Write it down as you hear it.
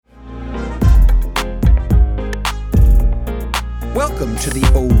Welcome to the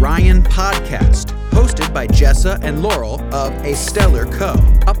Orion Podcast, hosted by Jessa and Laurel of A Stellar Co.,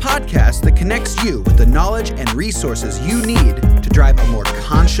 a podcast that connects you with the knowledge and resources you need to drive a more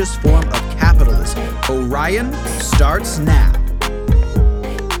conscious form of capitalism. Orion starts now.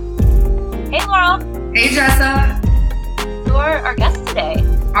 Hey, Laurel. Hey, Jessa. Who are our guests today?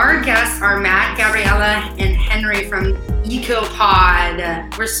 Our guests are Matt, Gabriella, and Henry from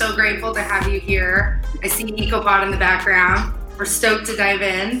EcoPod. We're so grateful to have you here. I see EcoPod in the background. We're stoked to dive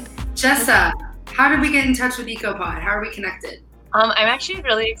in. Jessa, how did we get in touch with EcoPod? How are we connected? I'm actually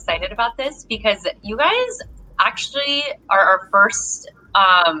really excited about this because you guys actually are our first,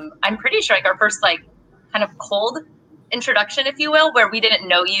 I'm pretty sure our first kind of cold introduction, if you will, where we didn't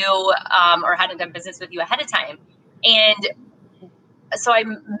know you or hadn't done business with you ahead of time. And so I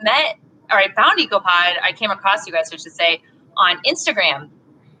found EcoPod, I came across you guys, I should say, on Instagram.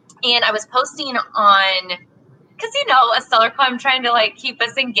 And I was posting on, because, a Stellar Co, I'm trying to keep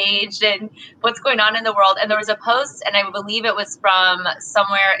us engaged in what's going on in the world. And there was a post, and I believe it was from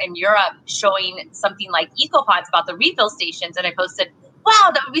somewhere in Europe, showing something like EcoPods about the refill stations. And I posted, wow,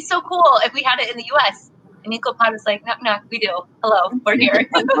 that would be so cool if we had it in the US. And EcoPod was like, no, we do. Hello, we're here. I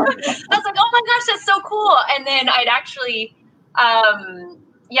was like, oh my gosh, that's so cool. And then I'd actually,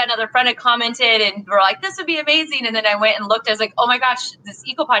 another friend had commented and we're like, this would be amazing. And then I went and looked, I was like, oh my gosh, this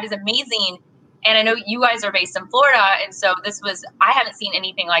EcoPod is amazing. And I know you guys are based in Florida. And so I haven't seen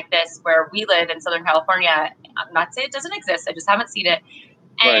anything like this where we live in Southern California. I'm not saying it doesn't exist. I just haven't seen it.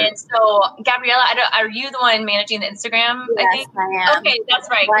 Right. And so, Gabriella, are you the one managing the Instagram? Yes, I think. I am. Okay, that's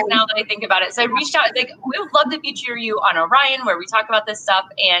right. Because now that I think about it, so I reached out. We would love to feature you on Orion, where we talk about this stuff.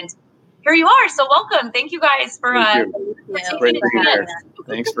 And here you are. So welcome. Thank you guys for Great to be here.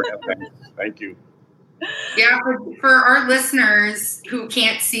 Thanks for having me. Thank you. Yeah, for our listeners who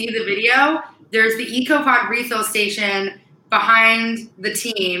can't see the video, there's the EcoPod refill station behind the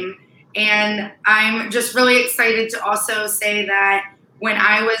team. And I'm just really excited to also say that when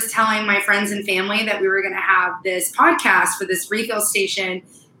I was telling my friends and family that we were going to have this podcast for this refill station,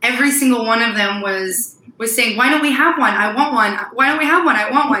 every single one of them was saying, why don't we have one? I want one. Why don't we have one? I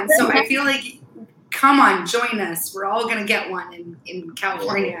want one. So I feel like, come on, join us. We're all going to get one in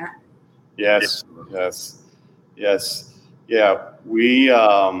California. Yes. Yeah, we,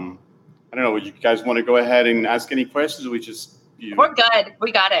 I don't know, would you guys want to go ahead and ask any questions? Or We're good.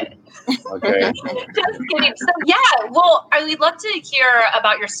 We got it. Okay. Just kidding. So, we'd love to hear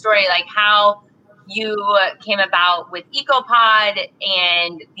about your story, like how you came about with EcoPod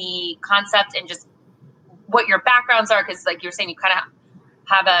and the concept and just what your backgrounds are. Because like you're saying, you kind of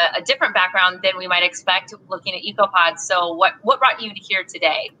have a different background than we might expect looking at EcoPod. So what brought you to here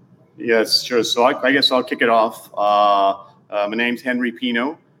today? Yes, sure. So I guess I'll kick it off. My name's Henry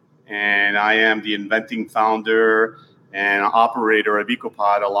Pino, and I am the inventing founder and operator of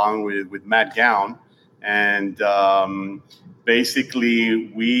EcoPod along with Matt Gown. And basically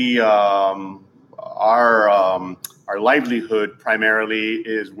we our livelihood primarily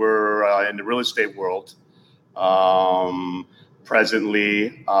is we're in the real estate world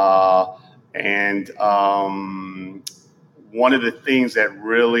presently. And one of the things that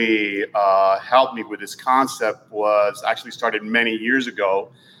really helped me with this concept was actually started many years ago.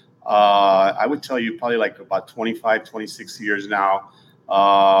 I would tell you probably about 25, 26 years now.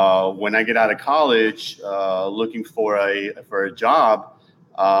 When I get out of college, looking for a job,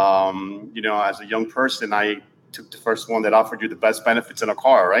 as a young person, I took the first one that offered you the best benefits in a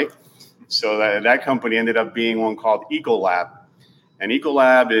car, right? So that company ended up being one called Ecolab. And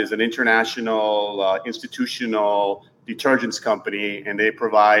Ecolab is an international institutional detergents company, and they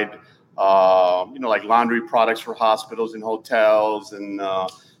provide, laundry products for hospitals and hotels and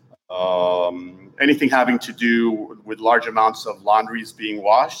anything having to do with large amounts of laundries being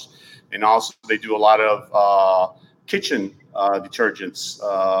washed. And also they do a lot of kitchen detergents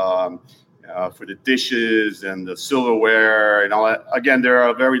for the dishes and the silverware and all that. Again,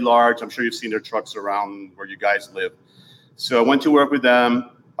 they're very large. I'm sure you've seen their trucks around where you guys live. So I went to work with them,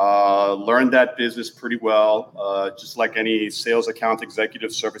 learned that business pretty well, just like any sales account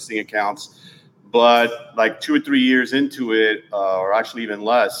executive servicing accounts. But like 2 or 3 years into it, or actually even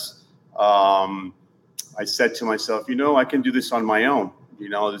less, I said to myself, I can do this on my own.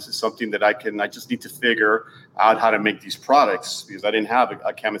 This is something that I just need to figure out how to make these products because I didn't have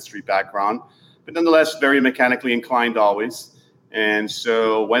a chemistry background, but nonetheless, very mechanically inclined always. And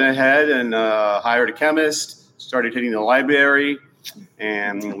so went ahead and hired a chemist, started hitting the library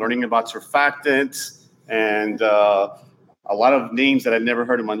and learning about surfactants and a lot of names that I'd never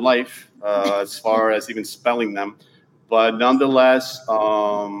heard in my life as far as even spelling them. But nonetheless,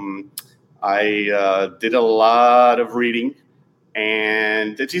 I did a lot of reading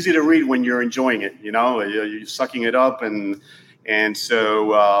and it's easy to read when you're enjoying it. You're sucking it up, and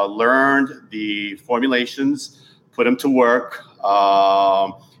so learned the formulations, put them to work,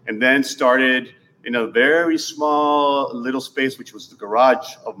 and then started in a very small little space, which was the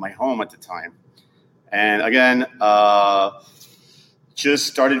garage of my home at the time. And again, just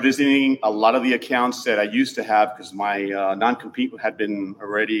started visiting a lot of the accounts that I used to have because my non-compete had been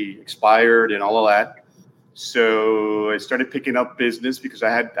already expired and all of that. So I started picking up business because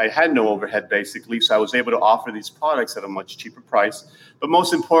I had no overhead basically. So I was able to offer these products at a much cheaper price. But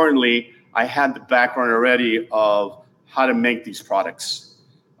most importantly, I had the background already of how to make these products.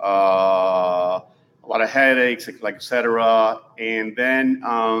 A lot of headaches, like et cetera. And then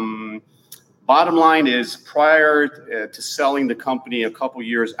bottom line is prior to selling the company a couple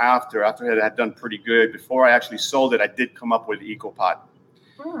years after it had done pretty good, before I actually sold it, I did come up with the EcoPod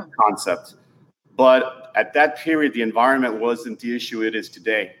concept. But at that period, the environment wasn't the issue it is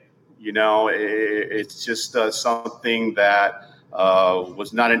today. It's just something that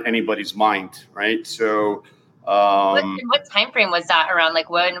was not in anybody's mind, right? So what time frame was that around? Like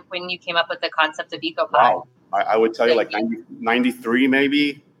when you came up with the concept of EcoPod? Wow. I would tell you like 93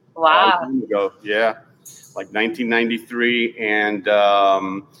 maybe. Wow. Ago. Yeah, like 1993. And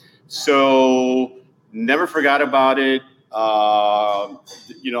so never forgot about it.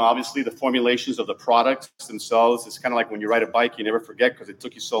 Obviously the formulations of the products themselves, it's kind of like when you ride a bike, you never forget because it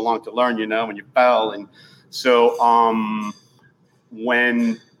took you so long to learn, when you fell. And so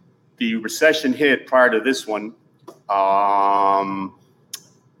when the recession hit prior to this one,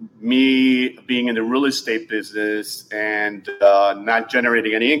 me being in the real estate business and not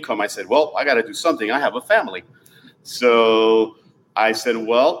generating any income, I said, well, I got to do something. I have a family. So I said,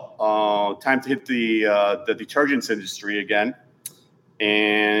 well, time to hit the detergents industry again.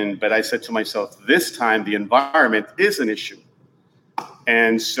 But I said to myself, this time the environment is an issue.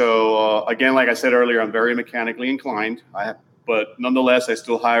 And so, again, like I said earlier, I'm very mechanically inclined. But nonetheless, I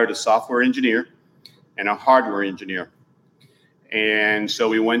still hired a software engineer and a hardware engineer. And so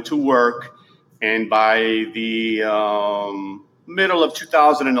we went to work. And by the middle of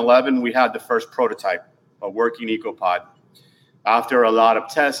 2011, we had the first prototype, a working EcoPod. After a lot of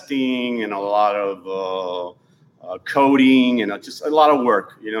testing and a lot of coding and just a lot of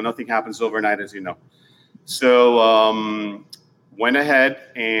work, nothing happens overnight, as you know. So went ahead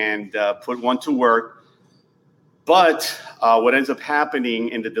and put one to work. But what ends up happening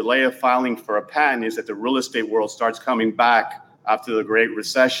in the delay of filing for a patent is that the real estate world starts coming back after the Great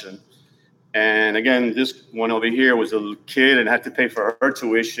Recession. And again, this one over here was a kid and had to pay for her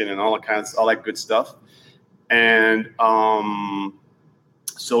tuition and all that good stuff. And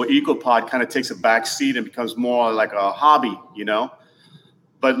so EcoPod kind of takes a back seat and becomes more like a hobby,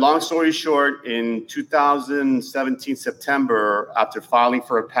 But long story short, in 2017, September, after filing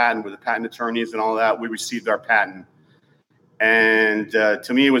for a patent with the patent attorneys and all that, we received our patent. And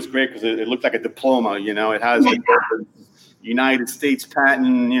to me, it was great because it looked like a diploma, It has the United States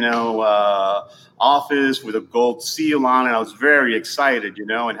Patent, office with a gold seal on it. I was very excited,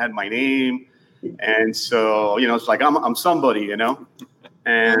 and had my name. And so, it's like I'm somebody,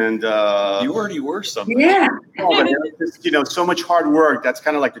 And you already were somebody. Yeah. Just, so much hard work. That's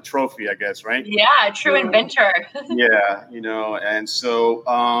kind of like the trophy, I guess, right? Yeah, true inventor. Yeah, and so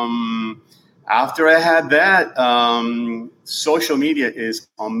after I had that, social media is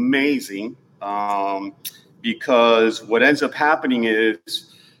amazing because what ends up happening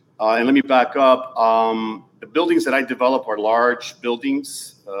is, and let me back up, the buildings that I develop are large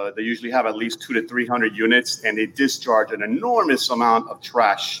buildings. They usually have at least 200 to 300 units, and they discharge an enormous amount of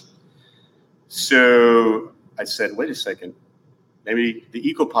trash. So I said, wait a second, maybe the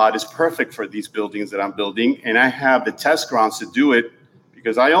EcoPod is perfect for these buildings that I'm building, and I have the test grounds to do it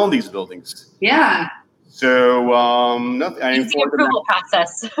because I own these buildings. Yeah. So It's the approval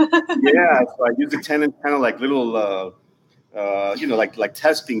process. Yeah, so I use the tenant kind of like little, like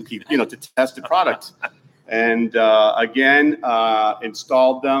testing people, to test the product. And again,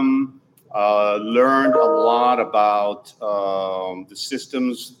 installed them, learned a lot about the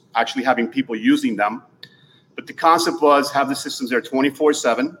systems, actually having people using them. But the concept was have the systems there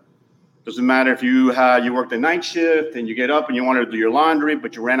 24/7. Doesn't matter if you work the night shift and you get up and you wanted to do your laundry,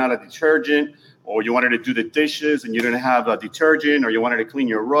 but you ran out of detergent, or you wanted to do the dishes and you didn't have a detergent, or you wanted to clean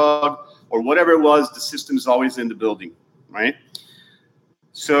your rug, or whatever it was, the system's always in the building, right?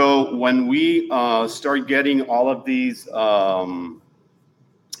 So when we start getting all of these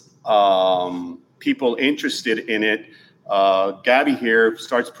people interested in it, Gabby here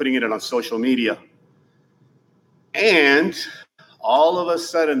starts putting it on social media. And all of a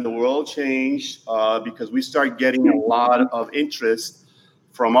sudden the world changed because we started getting a lot of interest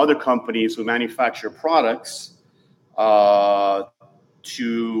from other companies who manufacture products to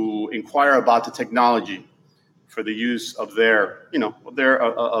inquire about the technology for the use of their,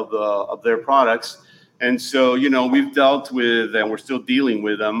 of their products. And so, we've dealt with, and we're still dealing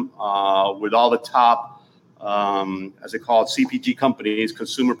with them, with all the top, as they call it, CPG companies,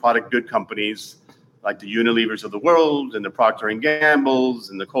 consumer product good companies, like the Unilevers of the world, and the Procter & Gambles,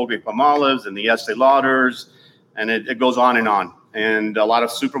 and the Colgate-Palmolives, and the Estee Lauders, and it goes on. And a lot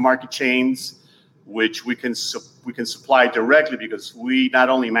of supermarket chains, which we can supply directly because we not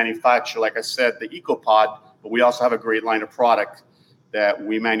only manufacture, like I said, the EcoPod, but we also have a great line of product that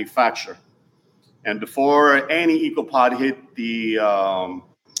we manufacture. And before any EcoPod hit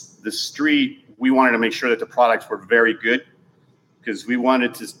the street, we wanted to make sure that the products were very good, because we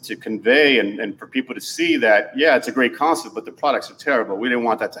wanted to convey and for people to see that, yeah, it's a great concept, but the products are terrible. We didn't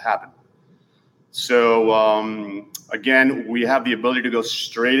want that to happen. So again, we have the ability to go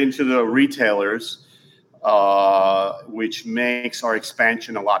straight into the retailers, which makes our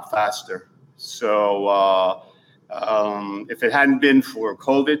expansion a lot faster. So if it hadn't been for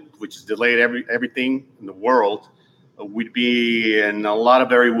COVID, which has delayed everything in the world, we'd be in a lot of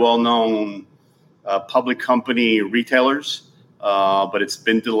very well-known public company retailers, but it's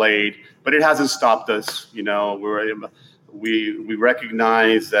been delayed. But it hasn't stopped us. We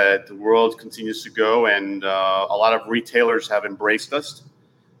recognize that the world continues to go, and a lot of retailers have embraced us.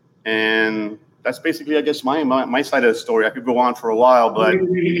 And that's basically, I guess, my side of the story. I could go on for a while, but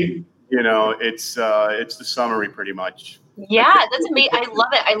it's the summary pretty much. Yeah, that's amazing. I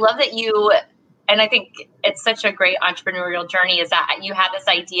love it. I love that you, and I think it's such a great entrepreneurial journey, is that you had this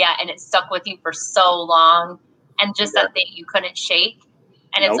idea and it stuck with you for so long, and just that thing you couldn't shake.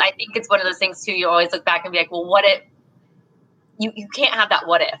 And I think it's one of those things too, you always look back and be like, well, what if, you can't have that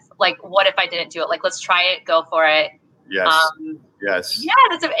what if. Like, what if I didn't do it? Like, let's try it, go for it. Yes. Yes. Yeah,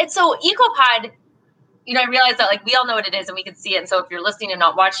 it's so EcoPod, I realize that, like, we all know what it is and we can see it. And so if you're listening and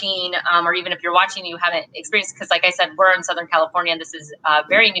not watching, or even if you're watching, you haven't experienced, because like I said, we're in Southern California and this is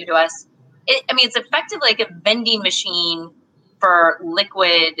very new to us. It's effectively like a vending machine for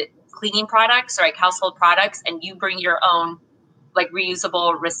liquid cleaning products or like household products. And you bring your own like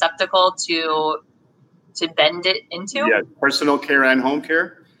reusable receptacle to bend it into. Yeah, personal care and home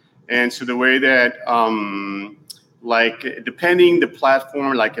care. And so the way that, depending the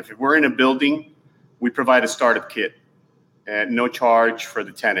platform, like if we're in a building, we provide a startup kit at no charge for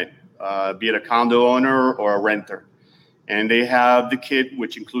the tenant, be it a condo owner or a renter. And they have the kit,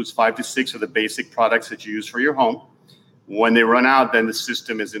 which includes 5 to 6 of the basic products that you use for your home. When they run out, then the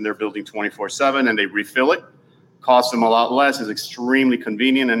system is in their building 24/7 and they refill it. Costs them a lot less, is extremely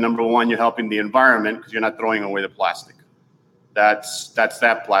convenient. And number one, you're helping the environment because you're not throwing away the plastic. That's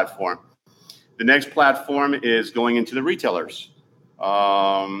that platform. The next platform is going into the retailers,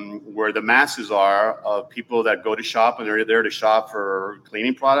 where the masses are of people that go to shop, and they're there to shop for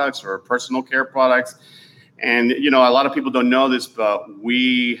cleaning products or personal care products. And, a lot of people don't know this, but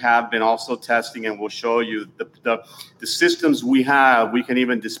we have been also testing, and we'll show you the systems we have. We can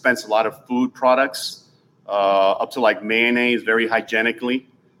even dispense a lot of food products, up to like mayonnaise, very hygienically.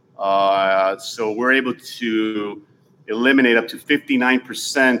 So we're able to eliminate up to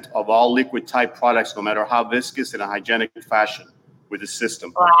 59% of all liquid type products, no matter how viscous, in a hygienic fashion with the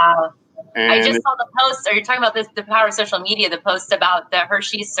system. Wow. And I just saw the post. Are you talking about this, the power of social media, the post about the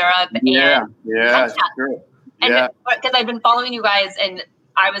Hershey's syrup? Yeah, sure. And because I've been following you guys, and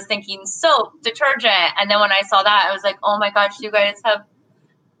I was thinking soap, detergent. And then when I saw that, I was like, oh my gosh, you guys have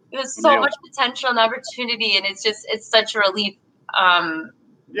so much potential and opportunity. And it's such a relief.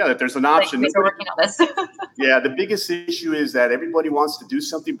 That there's an option. We're working on this. Yeah, the biggest issue is that everybody wants to do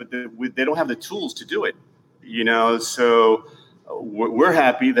something, but they don't have the tools to do it. So we're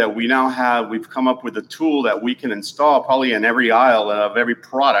happy that we've come up with a tool that we can install probably in every aisle of every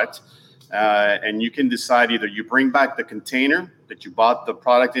product. And you can decide, either you bring back the container that you bought the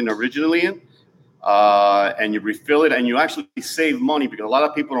product in originally in, and you refill it, and you actually save money, because a lot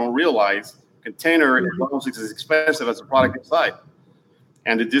of people don't realize container is almost as expensive as the product inside.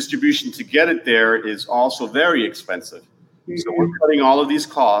 And the distribution to get it there is also very expensive. Mm-hmm. So we're cutting all of these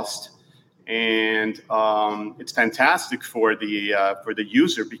costs, and it's fantastic for the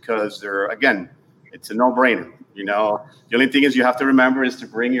user, because it's a no-brainer. The only thing is you have to remember is to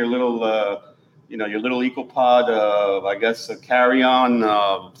bring your little EcoPod, a carry-on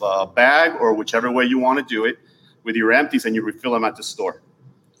bag, or whichever way you want to do it, with your empties, and you refill them at the store.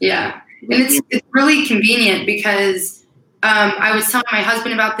 Yeah, and it's really convenient, because I was telling my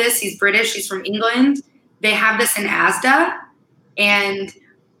husband about this. He's British. He's from England. They have this in Asda, And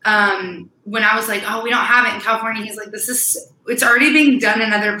when I was like, oh, we don't have it in California, he's like, it's already being done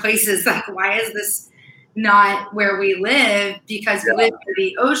in other places. Like, why is this not where we live? Because we live near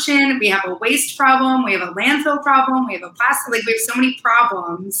the ocean. We have a waste problem. We have a landfill problem. We have a plastic, like we have so many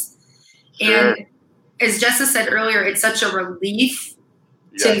problems. Sure. And as Jessa said earlier, it's such a relief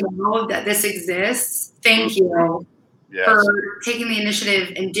to know that this exists. Thank you for taking the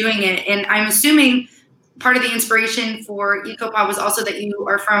initiative and doing it. And I'm assuming part of the inspiration for EcoPod was also that you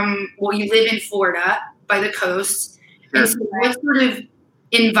live in Florida by the coast. Sure. And so what sort of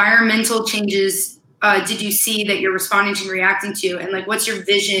environmental changes did you see that you're responding to and reacting to? And like, what's your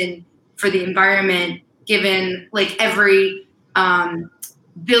vision for the environment given like every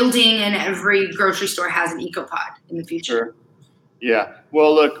building and every grocery store has an EcoPod in the future? Sure. Yeah.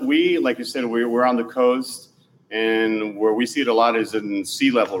 Well, look, like you said, we're on the coast, and where we see it a lot is in sea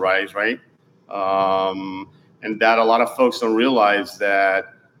level rise, right? And that a lot of folks don't realize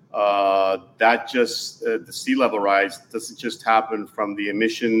that the sea level rise doesn't just happen from the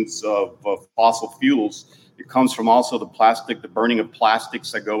emissions of fossil fuels. It comes from also the burning of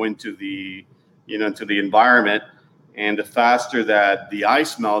plastics that go into the environment. And the faster that the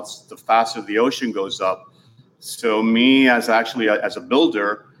ice melts, the faster the ocean goes up. So me as a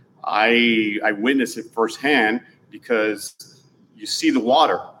builder, I witness it firsthand, because you see the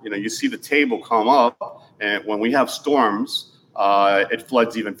water, you see the table come up, and when we have storms, it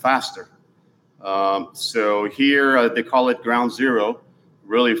floods even faster. So here they call it ground zero,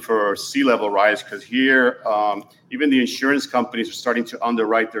 really, for sea level rise, because here even the insurance companies are starting to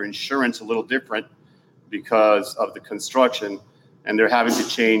underwrite their insurance a little different because of the construction, and they're having to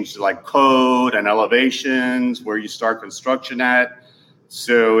change like code and elevations where you start construction at.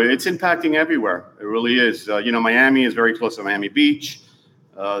 So it's impacting everywhere. It really is. Miami is very close to Miami Beach.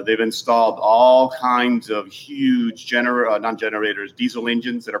 They've installed all kinds of huge diesel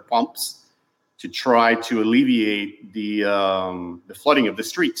engines that are pumps to try to alleviate the flooding of the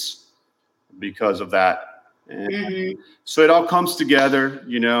streets because of that. And so it all comes together,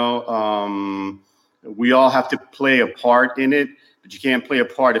 we all have to play a part in it, but you can't play a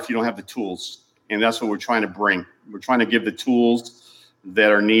part if you don't have the tools. And that's what we're trying to bring. We're trying to give the tools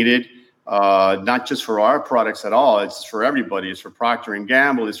that are needed, not just for our products at all. It's for everybody. It's for Procter &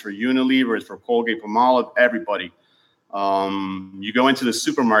 Gamble. It's for Unilever. It's for Colgate-Palmolive, everybody. You go into the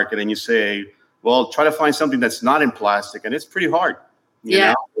supermarket and you say, well, try to find something that's not in plastic. And it's pretty hard, you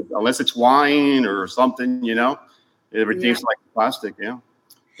know, unless it's wine or something, everything's like plastic. Yeah.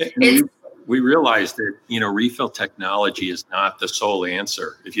 We realize that, refill technology is not the sole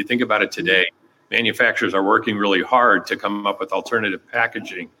answer. If you think about it today, manufacturers are working really hard to come up with alternative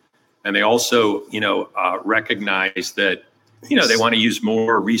packaging. And they also, recognize that, they want to use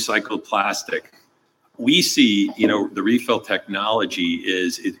more recycled plastic. We see, the refill technology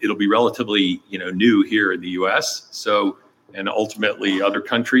it'll be relatively, new here in the US. So, and ultimately other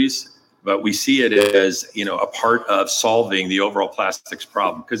countries, but we see it as, a part of solving the overall plastics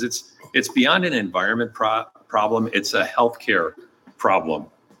problem, because it's beyond an environment problem. It's a healthcare problem.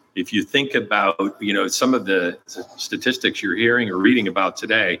 If you think about, some of the statistics you're hearing or reading about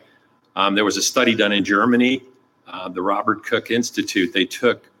today, there was a study done in Germany, the Robert Koch Institute. They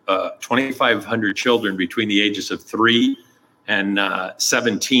took 2,500 children between the ages of 3 and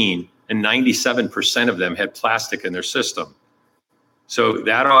 17, and 97% of them had plastic in their system. So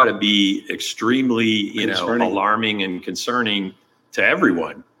that ought to be extremely, alarming and concerning to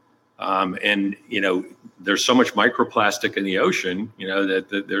everyone. And there's so much microplastic in the ocean, that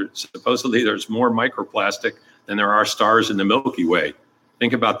there's more microplastic than there are stars in the Milky Way.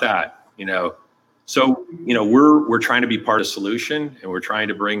 Think about that, So, we're trying to be part of the solution, and we're trying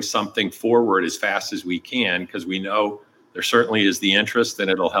to bring something forward as fast as we can, because we know there certainly is the interest and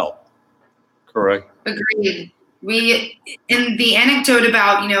it'll help. Correct. Agreed. In the anecdote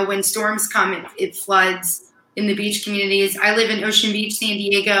about, when storms come, it floods in the beach communities. I live in Ocean Beach, San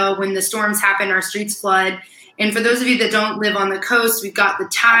Diego. When the storms happen, our streets flood. And for those of you that don't live on the coast, we've got the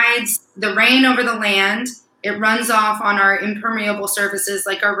tides, the rain over the land. It runs off on our impermeable surfaces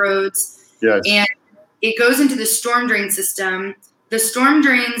like our roads. Yes. And it goes into the storm drain system. The storm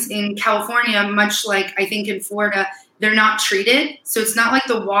drains in California, much like I think in Florida, they're not treated. So it's not like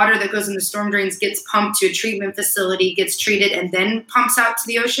the water that goes in the storm drains gets pumped to a treatment facility, gets treated, and then pumps out to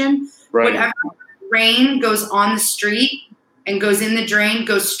the ocean. Right. Whatever rain goes on the street and goes in the drain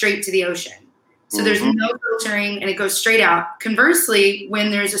goes straight to the ocean. So there's no filtering, and it goes straight out. Conversely, when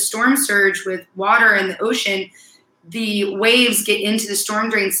there's a storm surge with water in the ocean, the waves get into the storm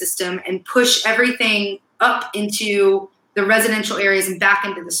drain system and push everything up into the residential areas and back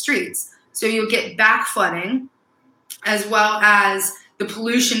into the streets. So you'll get back flooding. as well as the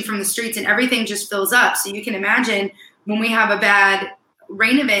pollution from the streets, and everything just fills up. So you can imagine when we have a bad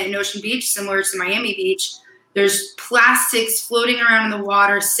rain event in Ocean Beach, similar to Miami Beach, there's plastics floating around in the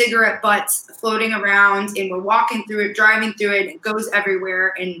water, cigarette butts floating around, and we're walking through it, driving through it, and it goes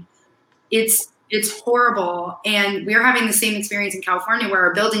everywhere. And it's horrible. And we're having the same experience in California where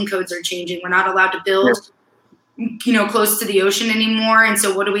our building codes are changing. We're not allowed to build close to the ocean anymore. And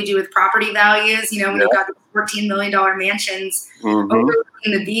so what do we do with property values? When you've got $14 million mansions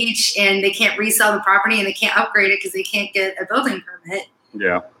overlooking the beach, and they can't resell the property and they can't upgrade it because they can't get a building permit.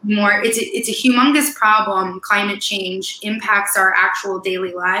 Yeah. More. It's a humongous problem. Climate change impacts our actual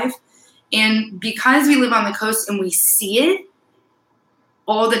daily life. And because we live on the coast and we see it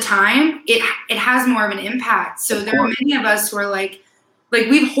all the time, it has more of an impact. So there are many of us who are like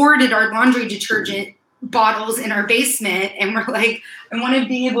we've hoarded our laundry detergent bottles in our basement, and we're like, I want to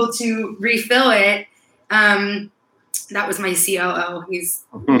be able to refill it. That was my COO. He's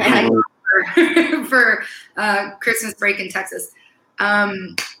for Christmas break in Texas.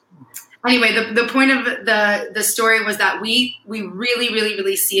 Anyway, the point of the story was that we really, really,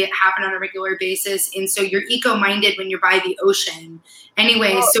 really see it happen on a regular basis. And so you're eco-minded when you're by the ocean.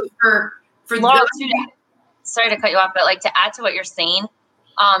 Anyway, so for Laurel, sorry to cut you off, but like to add to what you're saying,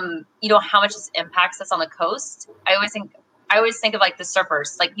 how much this impacts us on the coast. I always think of like the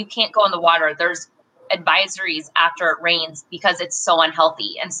surfers. Like, you can't go in the water. There's advisories after it rains because it's so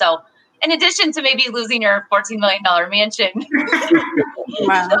unhealthy. And so, in addition to maybe losing your $14 million mansion,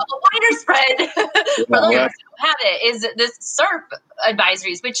 the wider spread for those who don't have it is this surf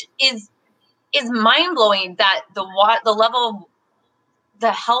advisories, which is mind blowing. That the level,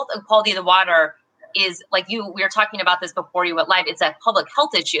 the health and quality of the water is like we were talking about this before you went live. It's a public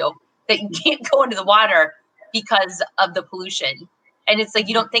health issue that you can't go into the water because of the pollution. And it's like,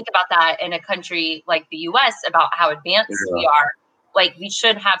 you don't think about that in a country like the US about how advanced we are. Like, we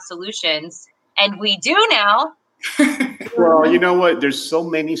should have solutions, and we do now. Well, you know what? There's so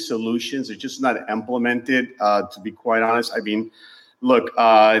many solutions. They're just not implemented, to be quite honest. I mean, look,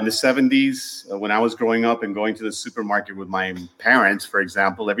 in the 70s, when I was growing up and going to the supermarket with my parents, for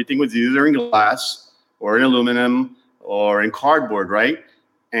example, everything was either in glass or in aluminum or in cardboard, right?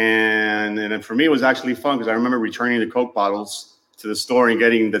 And then for me, it was actually fun because I remember returning the Coke bottles to the store and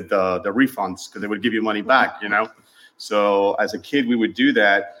getting the refunds because they would give you money back, So as a kid, we would do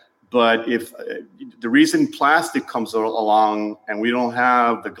that. But if the reason plastic comes along and we don't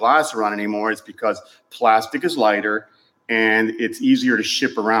have the glass around anymore is because plastic is lighter and it's easier to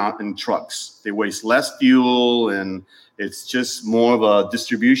ship around in trucks. They waste less fuel, and it's just more of a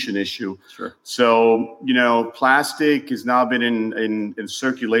distribution issue. Sure. So, plastic has now been in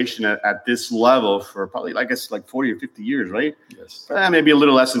circulation at this level for probably, I guess, like 40 or 50 years, right? Yes. Maybe a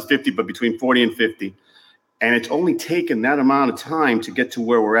little less than 50, but between 40 and 50. And it's only taken that amount of time to get to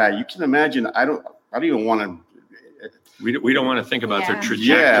where we're at. You can imagine. I don't even want to. We don't want to think about their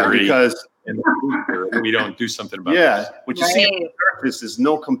trajectory. Because in the future, we don't do something about this. Yeah, what you see on the surface is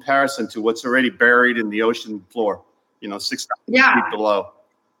no comparison to what's already buried in the ocean floor. 6,000 feet below.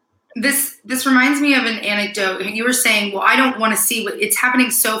 This reminds me of an anecdote. You were saying, well, I don't want to see it's happening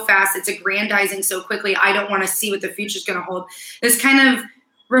so fast. It's aggrandizing so quickly. I don't want to see what the future's going to hold. This kind of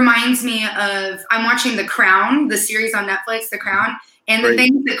reminds me of, I'm watching The Crown, the series on Netflix, The Crown, and the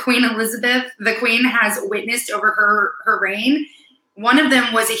things that Queen Elizabeth, the Queen, has witnessed over her reign. One of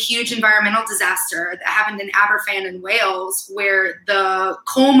them was a huge environmental disaster that happened in Aberfan in Wales, where the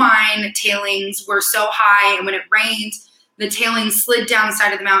coal mine tailings were so high, and when it rained, the tailings slid down the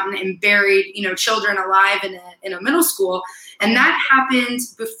side of the mountain and buried, children alive in a middle school. And that happened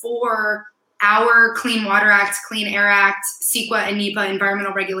before our Clean Water Act, Clean Air Act, CEQA, and NEPA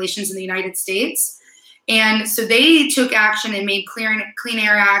environmental regulations in the United States. And so they took action and made Clean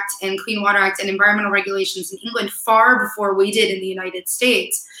Air Act and Clean Water Act and environmental regulations in England far before we did in the United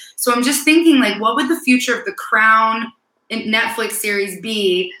States. So I'm just thinking, what would the future of the Crown Netflix series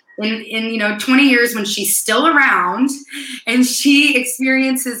be in 20 years when she's still around and she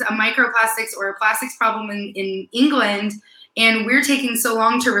experiences a microplastics or a plastics problem in England, and we're taking so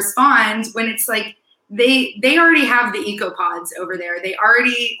long to respond, when it's like they already have the ecopods over there. They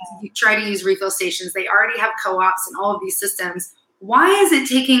already try to use refill stations. They already have co-ops and all of these systems. Why is it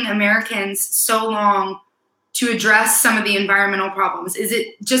taking Americans so long to address some of the environmental problems? Is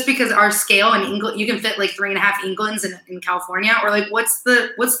it just because our scale in England, you can fit 3.5 Englands in California? Or what's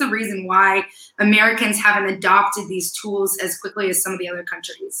the reason why Americans haven't adopted these tools as quickly as some of the other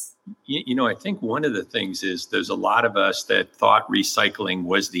countries? I think one of the things is there's a lot of us that thought recycling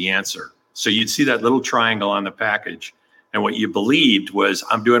was the answer. So you'd see that little triangle on the package, and what you believed was,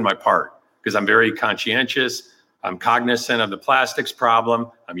 I'm doing my part because I'm very conscientious. I'm cognizant of the plastics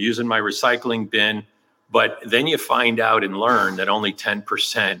problem. I'm using my recycling bin. But then you find out and learn that only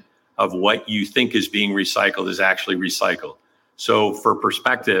 10% of what you think is being recycled is actually recycled. So for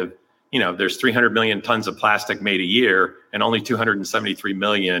perspective, there's 300 million tons of plastic made a year, and only 273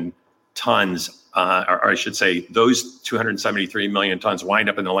 million tons, or I should say, those 273 million tons wind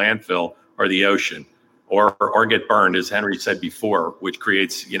up in the landfill or the ocean, or get burned, as Henry said before, which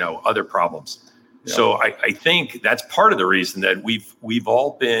creates other problems. Yeah. So I think that's part of the reason that we've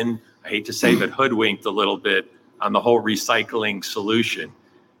all been, I hate to say, but hoodwinked a little bit on the whole recycling solution.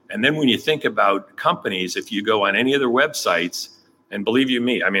 And then when you think about companies, if you go on any of their websites, and believe you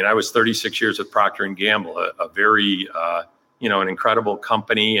me, I mean, I was 36 years with Procter & Gamble, a very, an incredible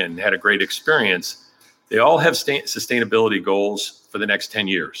company, and had a great experience. They all have sustainability goals for the next 10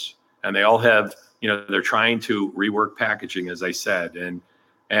 years. And they all have, they're trying to rework packaging, as I said,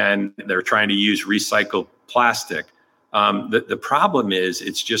 and they're trying to use recycled plastic. The problem is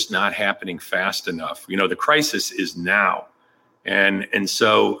it's just not happening fast enough. The crisis is now. And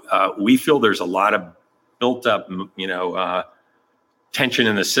so we feel there's a lot of built up, tension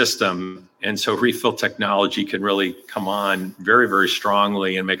in the system. And so refill technology can really come on very, very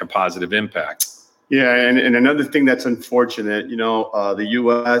strongly and make a positive impact. Yeah. And another thing that's unfortunate, the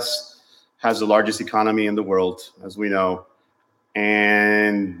U.S. has the largest economy in the world, as we know.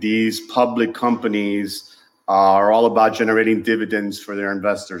 And these public companies are all about generating dividends for their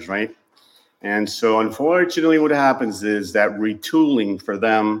investors, right? And so unfortunately, what happens is that retooling for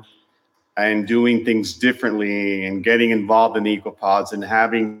them and doing things differently and getting involved in ecopods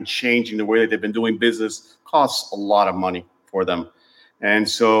and changing the way that they've been doing business costs a lot of money for them. And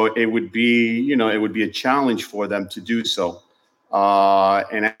so it would be a challenge for them to do so.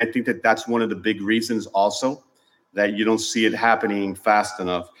 And I think that that's one of the big reasons also that you don't see it happening fast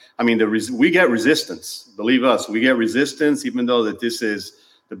enough. I mean, we get resistance. Believe us, we get resistance, even though that this is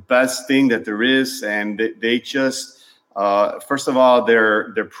the best thing that there is. And they just, first of all,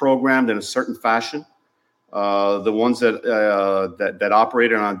 they're programmed in a certain fashion. The ones that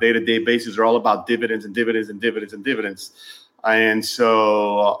operate on a day-to-day basis are all about dividends and dividends and dividends and dividends. And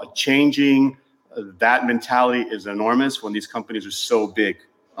so changing that mentality is enormous when these companies are so big,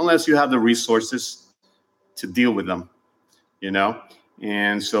 unless you have the resources to deal with them,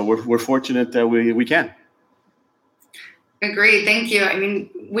 And so we're fortunate that we can. Agreed. Thank you. I mean,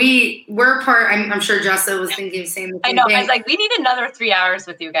 we're part. I'm sure Jessa was thinking the same thing. I know. I was like, we need another 3 hours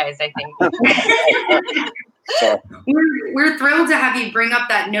with you guys, I think. We're thrilled to have you bring up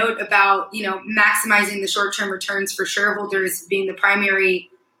that note about, maximizing the short-term returns for shareholders being the primary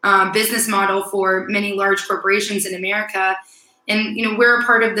business model for many large corporations in America. And, we're a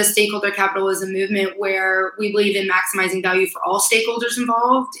part of the stakeholder capitalism movement where we believe in maximizing value for all stakeholders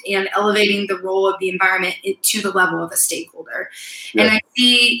involved and elevating the role of the environment to the level of a stakeholder. Yeah. And I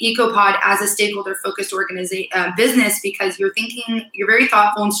see EcoPod as a stakeholder-focused business because you're very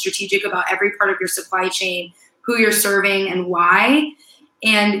thoughtful and strategic about every part of your supply chain, who you're serving and why.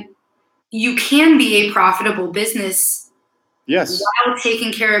 And you can be a profitable business while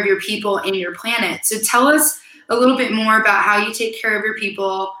taking care of your people and your planet. So tell us a little bit more about how you take care of your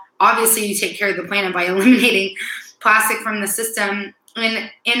people. Obviously, you take care of the planet by eliminating plastic from the system,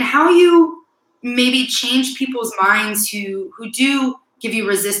 and how you maybe change people's minds who do give you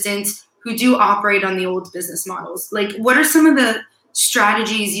resistance, who do operate on the old business models. Like, what are some of the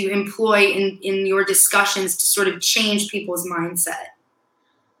strategies you employ in your discussions to sort of change people's mindset?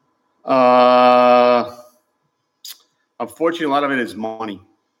 Unfortunately, a lot of it is money,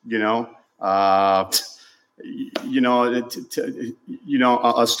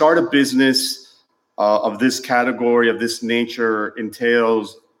 a startup business of this category, of this nature,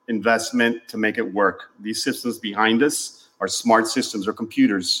 entails investment to make it work. These systems behind us are smart systems or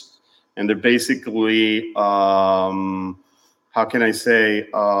computers, and they're basically, how can I say,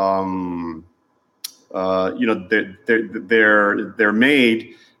 they're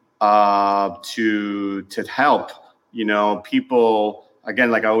made to help, people.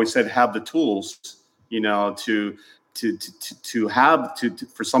 Again, like I always said, have the tools,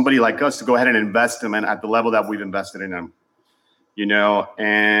 for somebody like us to go ahead and invest them at the level that we've invested in them,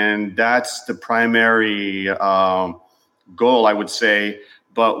 and that's the primary goal, I would say.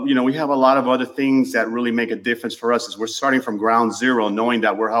 But, we have a lot of other things that really make a difference for us as we're starting from ground zero, knowing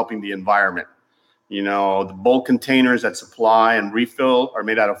that we're helping the environment. The bulk containers that supply and refill are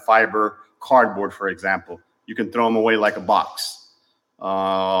made out of fiber, cardboard, for example. You can throw them away like a box.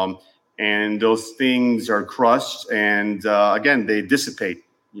 And those things are crushed, and again, they dissipate.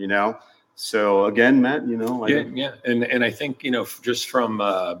 So again, Matt, And I think just from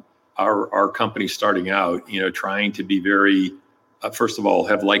a our company starting out, trying to be very, first of all,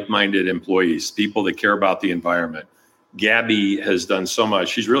 have like-minded employees, people that care about the environment. Gabby has done so much.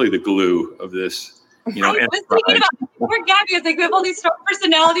 She's really the glue of this. I was thinking about poor Gabby. I was like, we have all these strong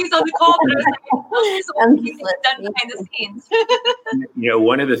personalities on the call, but I was like, done behind the scenes.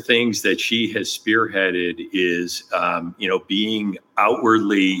 One of the things that she has spearheaded is, being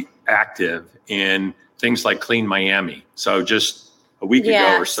outwardly active in things like Clean Miami. So just a week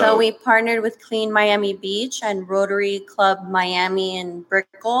ago or so. So we partnered with Clean Miami Beach and Rotary Club Miami in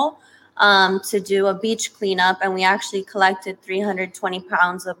Brickell to do a beach cleanup, and we actually collected 320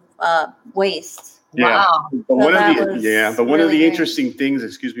 pounds of waste. Yeah. Wow. But one of the interesting things,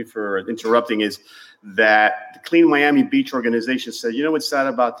 excuse me for interrupting, is that the Clean Miami Beach organization said, what's sad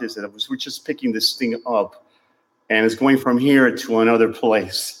about this? That we're just picking this thing up and it's going from here to another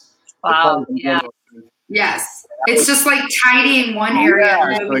place. Wow. Yeah. Yes. It's just like tidying one area.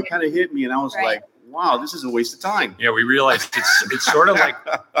 Yeah. So it kind of hit me and I was like, wow, this is a waste of time. Yeah, we realized it's sort of like,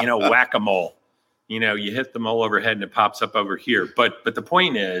 whack-a-mole. You hit the mole overhead and it pops up over here. But the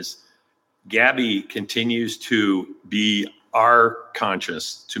point is, Gabby continues to be our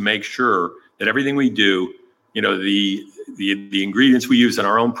conscious to make sure that everything we do, the ingredients we use in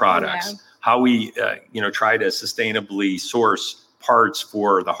our own products, how we, try to sustainably source parts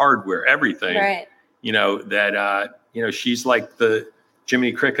for the hardware, everything, she's like the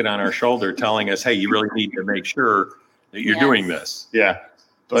Jiminy Cricket on our shoulder telling us, hey, you really need to make sure that you're doing this. Yeah.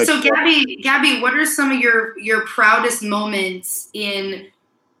 But, so Gabby, what are some of your proudest moments in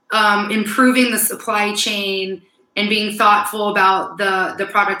improving the supply chain and being thoughtful about the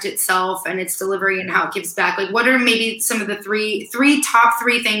product itself and its delivery and how it gives back? Like, what are maybe some of the top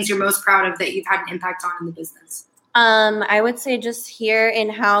three things you're most proud of that you've had an impact on in the business? I would say just here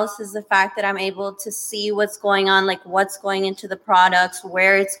in-house is the fact that I'm able to see what's going on, like what's going into the products,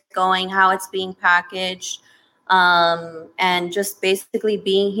 where it's going, how it's being packaged. And just basically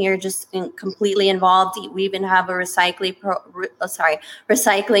being here, completely involved. We even have a recycling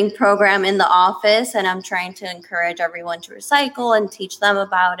program in the office, and I'm trying to encourage everyone to recycle and teach them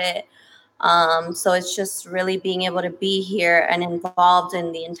about it. So it's just really being able to be here and involved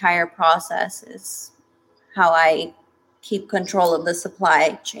in the entire process is how I keep control of the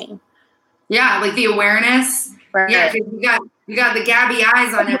supply chain. Yeah, like the awareness. Right. Yeah, you got the Gabby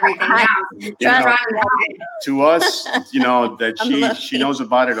eyes on everything now. To us, that she knows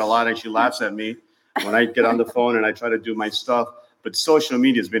about it a lot, and she laughs at me when I get on the phone and I try to do my stuff. But social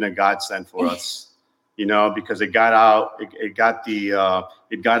media has been a godsend for us, because it got out, it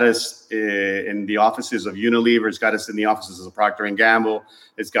got us in the offices of Unilever, it's got us in the offices of Procter & Gamble,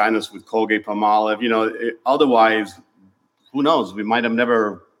 it's gotten us with Colgate-Palmolive. Otherwise, who knows? We might have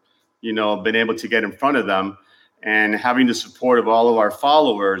never, been able to get in front of them. And having the support of all of our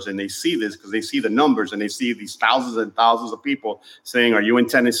followers, and they see this because they see the numbers and they see these thousands and thousands of people saying, are you in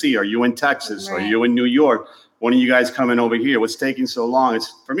Tennessee? Are you in Texas? Right. Are you in New York? When are you guys coming over here? What's taking so long?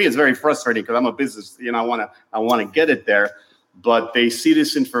 For me, it's very frustrating because I'm a business, I want to get it there, but they see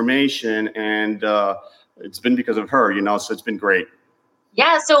this information and it's been because of her, so it's been great.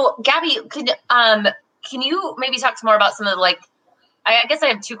 Yeah. So Gabby, can you maybe talk some more about some of the, I guess I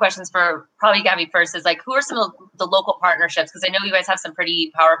have two questions for probably Gabby first is who are some of the local partnerships? Because I know you guys have some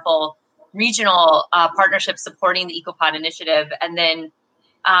pretty powerful regional partnerships supporting the EcoPod initiative. And then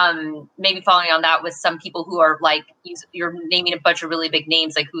maybe following on that with some people who are you're naming a bunch of really big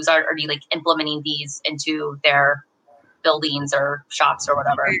names, who's already implementing these into their buildings or shops or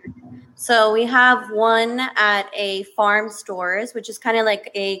whatever. So we have one at a farm stores, which is kind of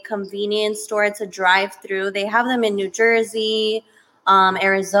like a convenience store. It's a drive-through. They have them in New Jersey,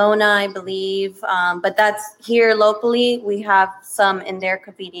 Arizona, I believe. But that's here locally. We have some in their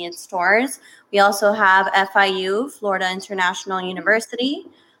convenience stores. We also have FIU, Florida International University.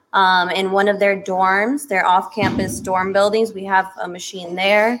 In one of their dorms, their off-campus dorm buildings, we have a machine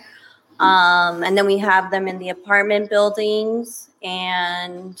there. And then we have them in the apartment buildings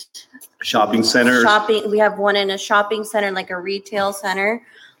and shopping centers. We have one in a shopping center, like a retail center.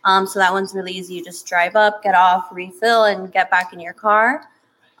 So that one's really easy. You just drive up, get off, refill, and get back in your car.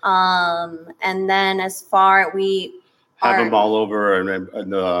 And then as far we have them all over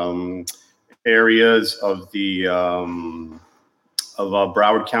in areas of the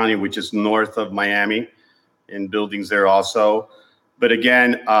Broward County, which is north of Miami, in buildings there also. But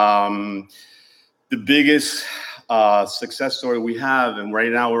again, the biggest success story we have, and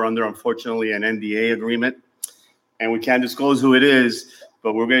right now we're under, unfortunately, an NDA agreement, and we can't disclose who it is,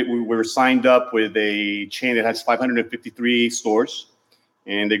 but we're signed up with a chain that has 553 stores,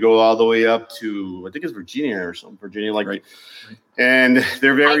 and they go all the way up to, I think it's Virginia or something, Virginia, right. And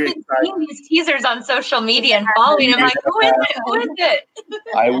they're very I've been seeing these teasers on social media and following. I'm like, who is it? Who is it?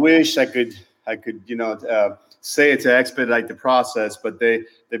 I wish I could, say it to expedite the process, but they've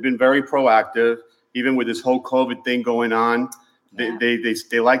been very proactive, even with this whole COVID thing going on. They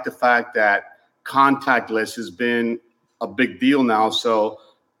like the fact that contactless has been a big deal now. So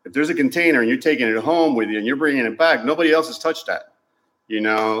if there's a container and you're taking it home with you and you're bringing it back, nobody else has touched that,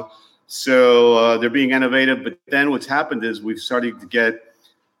 So they're being innovative. But then what's happened is we've started to get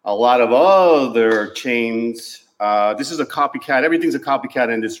a lot of other chains. This is a copycat. Everything's a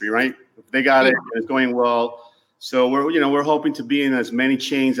copycat industry, right? If they got it, it's going well. So we're hoping to be in as many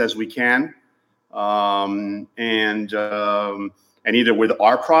chains as we can, and either with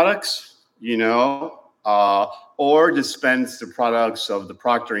our products, or dispense the products of the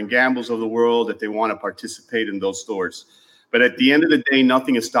Procter and Gamble's of the world if they want to participate in those stores. But at the end of the day,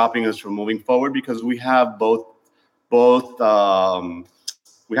 nothing is stopping us from moving forward because we have both. We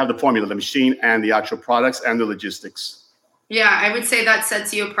have the formula, the machine, and the actual products and the logistics. Yeah, I would say that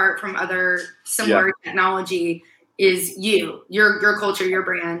sets you apart from other similar technology. Is your culture, your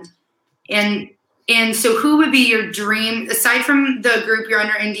brand, and so who would be your dream aside from the group you're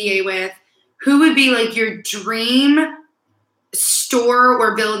under NDA with? Who would be like your dream store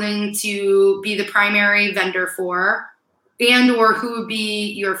or building to be the primary vendor for, and or who would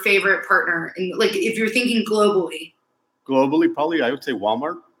be your favorite partner? And like if you're thinking globally. Globally, probably I would say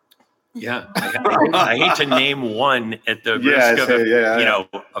Walmart. Yeah, I hate to name one at the risk of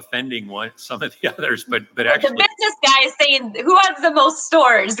offending some of the others, but actually, the business guy is saying who has the most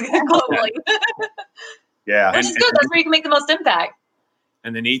stores globally. Yeah, which is good. That's where you can make the most impact.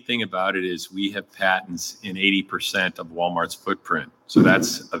 And the neat thing about it is we have patents in 80% of Walmart's footprint, so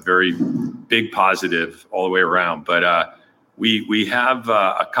that's a very big positive all the way around. But we have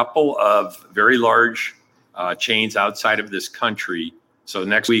a couple of very large chains outside of this country. So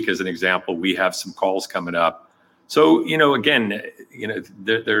next week, as an example, we have some calls coming up. So, there's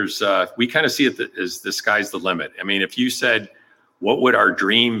we kind of see it as the sky's the limit. I mean, if you said, what would our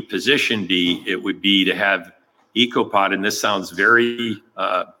dream position be? It would be to have EcoPod, and this sounds very,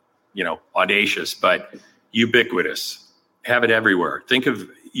 audacious, but ubiquitous. Have it everywhere. Think of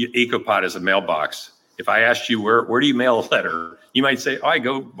EcoPod as a mailbox. If I asked you, where do you mail a letter? You might say, I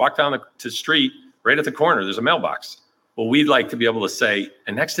go walk down the street, right at the corner, there's a mailbox. Well, we'd like to be able to say,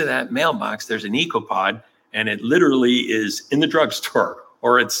 and next to that mailbox, there's an EcoPod, and it literally is in the drugstore,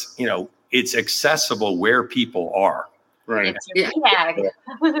 or it's accessible where people are. Right. It's your bag.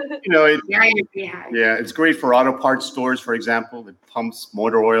 It's great for auto parts stores, for example. It pumps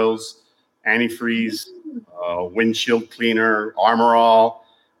motor oils, antifreeze, windshield cleaner, Armor All,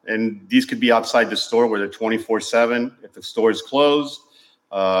 and these could be outside the store where they're 24/7. If the store is closed,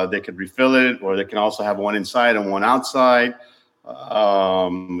 they could refill it, or they can also have one inside and one outside.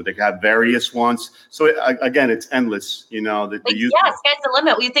 They can have various ones. So again, it's endless. The use. Yeah, sky's the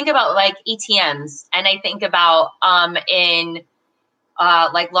limit. We think about like ATMs, and I think about in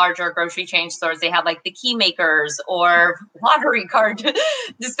like larger grocery chain stores, they have like the key makers or lottery card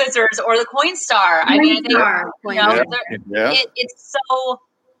dispensers or the Coinstar. I mean, it's so.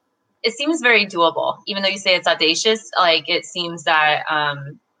 It seems very doable, even though you say it's audacious. Like it seems that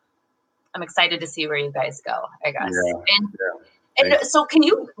I'm excited to see where you guys go, I guess. And so can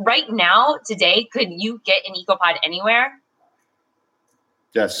you right now, today, could you get an EcoPod anywhere?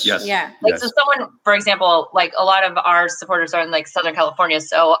 Yes. Yeah. Like, so someone, for example, like a lot of our supporters are in like Southern California.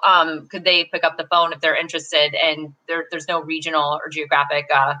 So could they pick up the phone if they're interested, and there's no regional or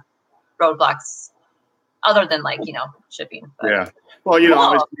geographic roadblocks other than like, shipping. But. Yeah. Well,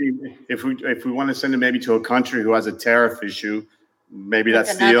 obviously, if we want to send it maybe to a country who has a tariff issue, maybe like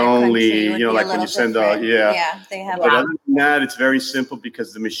that's the only, like when you send they have. But other than that, it's very simple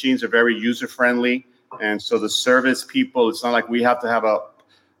because the machines are very user friendly, and so the service people, it's not like we have to have a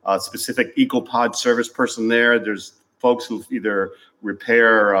specific EcoPod service person there. There's folks who either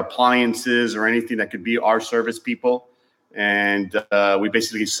repair appliances or anything that could be our service people, and we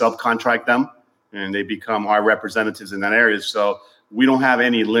basically subcontract them, and they become our representatives in that area. So we don't have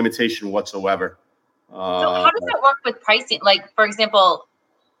any limitation whatsoever. So how does it work with pricing? Like, for example,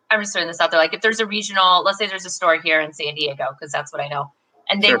 I'm just throwing this out there. Like if there's a regional, let's say there's a store here in San Diego, because that's what I know,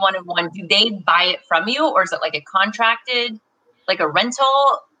 and they wanted one, do they buy it from you, or is it like a contracted, like a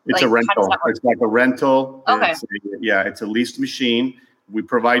rental? It's a rental. It's like a rental. Okay. It's a leased machine. We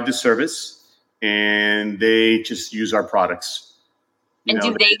provide the service, and they just use our products. And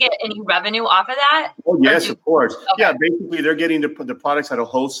do they get any revenue off of that? Oh, yes, of course. Okay. Yeah, basically they're getting the products at a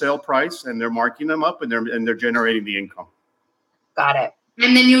wholesale price, and they're marking them up, and they're generating the income. Got it.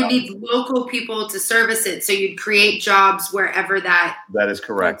 And then you need local people to service it. So you'd create jobs wherever that is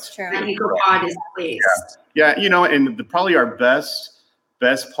correct. that EcoPod is placed. Yeah, and probably our best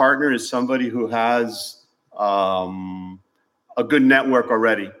partner is somebody who has a good network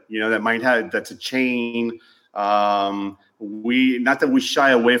already. That might have, that's a chain. Not that we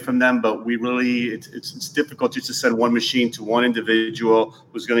shy away from them, but we really it's difficult just to send one machine to one individual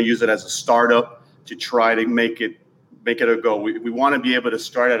who's going to use it as a startup to try to make it a go. We want to be able to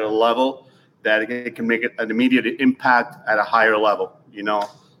start at a level that it can make an immediate impact at a higher level,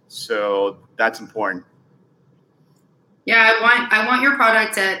 so that's important. Yeah, I want your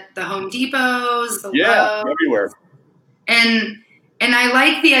product at the Home Depots, the Lowe's, everywhere. And I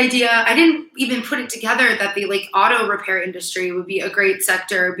like the idea. I didn't even put it together that the auto repair industry would be a great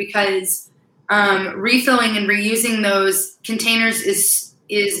sector, because refilling and reusing those containers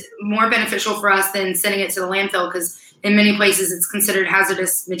is more beneficial for us than sending it to the landfill, because in many places it's considered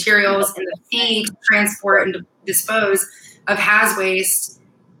hazardous materials, and the fee to transport and to dispose of haz waste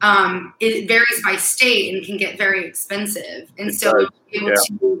it varies by state and can get very expensive. And so being able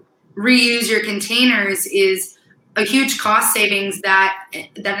to reuse your containers is a huge cost savings that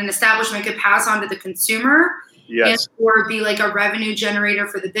an establishment could pass on to the consumer, and or be a revenue generator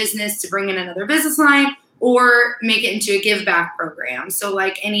for the business to bring in another business line, or make it into a give back program. So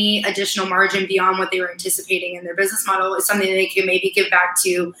any additional margin beyond what they were anticipating in their business model is something they can maybe give back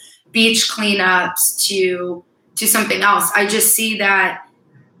to beach cleanups, to something else. I just see that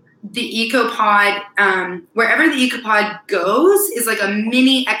the EcoPod, wherever the EcoPod goes, is a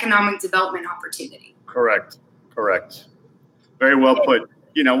mini economic development opportunity. Correct. Very well put.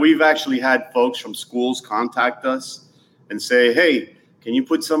 We've actually had folks from schools contact us and say, hey, can you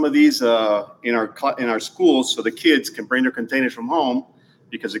put some of these in our schools so the kids can bring their containers from home,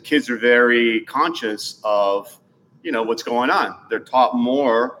 because the kids are very conscious of what's going on. They're taught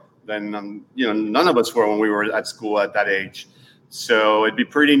more than none of us were when we were at school at that age. So it'd be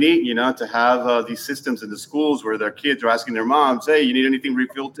pretty neat, to have these systems in the schools where their kids are asking their moms, hey, you need anything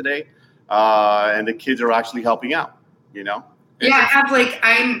refilled today? And the kids are actually helping out, Yeah, I have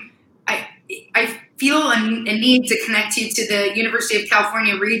I feel a need to connect you to the University of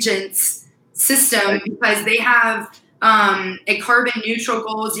California Regents system, because they have a carbon neutral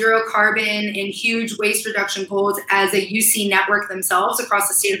goal, zero carbon, and huge waste reduction goals as a UC network themselves across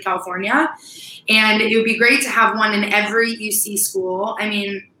the state of California. And it would be great to have one in every UC school. I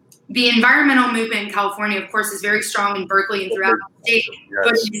mean, the environmental movement in California, of course, is very strong in Berkeley and throughout the state.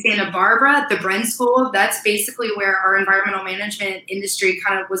 But in Santa Barbara, the Bren School, that's basically where our environmental management industry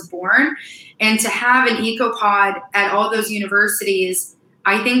kind of was born. And to have an EcoPod at all those universities,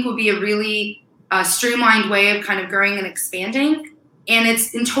 I think would be a really streamlined way of kind of growing and expanding. And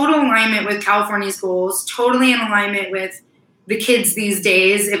it's in total alignment with California's goals, totally in alignment with the kids these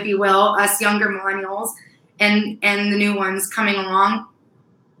days, if you will, us younger millennials and the new ones coming along.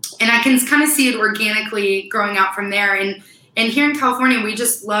 And I can kind of see it organically growing out from there. And here in California, we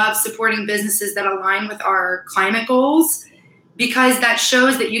just love supporting businesses that align with our climate goals, because that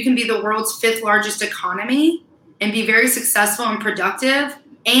shows that you can be the world's 5th largest economy and be very successful and productive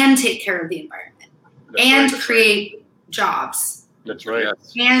and take care of the environment and create jobs. That's right.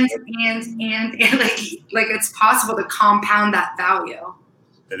 And it's possible to compound that value.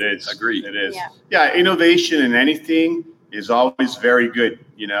 It is. Agreed. It is. Yeah, innovation in anything is always very good,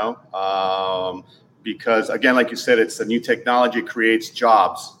 because again, like you said, it's a new technology, creates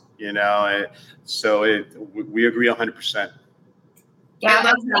jobs, so we agree 100%. Yeah,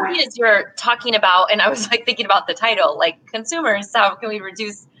 that's thinking as you're talking about, and I was thinking about the title, consumers, how can we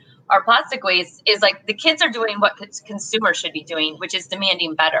reduce our plastic waste, is the kids are doing what consumers should be doing, which is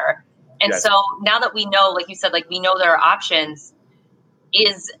demanding better. And so now that we know, like you said, we know there are options,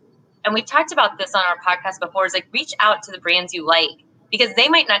 and we've talked about this on our podcast before, is reach out to the brands you like, because they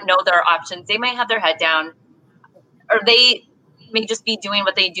might not know there are options. They might have their head down, or they may just be doing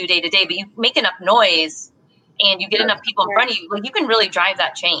what they do day to day, but you make enough noise and you get enough people in front of you, you can really drive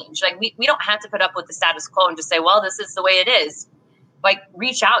that change. We don't have to put up with the status quo and just say, well, this is the way it is.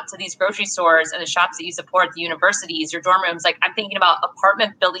 Reach out to these grocery stores and the shops that you support, the universities, your dorm rooms. I'm thinking about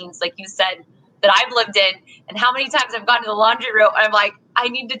apartment buildings, like you said, that I've lived in, and how many times I've gone to the laundry room and I'm I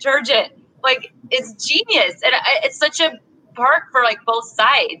need detergent. It's genius. And it's such a perk for both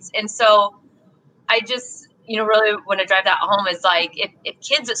sides. And so I just, really want to drive that home is if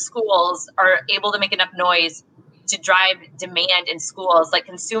kids at schools are able to make enough noise to drive demand in schools,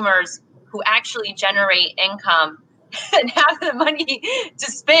 consumers who actually generate income and have the money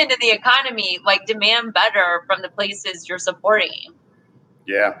to spend in the economy, demand better from the places you're supporting.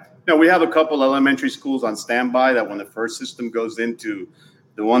 Yeah. No, we have a couple elementary schools on standby that when the first system goes into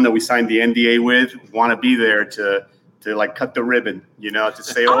the one that we signed the NDA with, want to be there to like cut the ribbon, to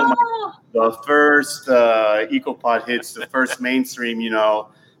say, the first EcoPod hits the first mainstream,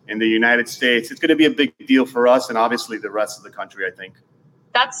 in the United States. It's going to be a big deal for us and obviously the rest of the country, I think.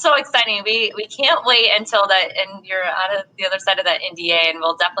 That's so exciting. We can't wait until that, and you're out of the other side of that NDA, and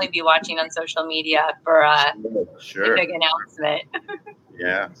we'll definitely be watching on social media for a big announcement.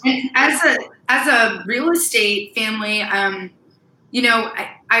 Yeah. And as a real estate family, I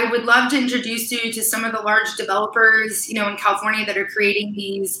would love to introduce you to some of the large developers, in California that are creating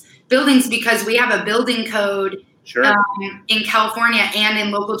these buildings, because we have a building code in California and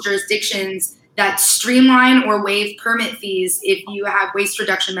in local jurisdictions that streamline or waive permit fees if you have waste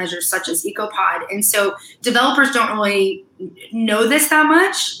reduction measures such as EcoPod. And so developers don't really know this that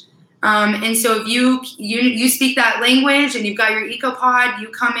much. And so if you speak that language and you've got your EcoPod, you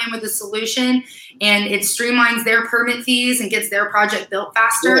come in with a solution and it streamlines their permit fees and gets their project built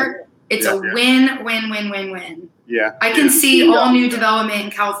faster. It's a win. Yeah. I can see all new development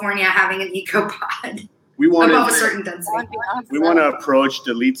in California having an EcoPod. Above a certain density. We want to approach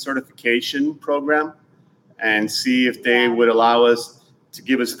the LEED certification program and see if they would allow us to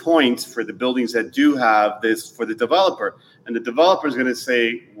give us points for the buildings that do have this for the developer. And the developer is going to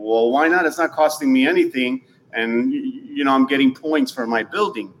say, well, why not? It's not costing me anything. And, I'm getting points for my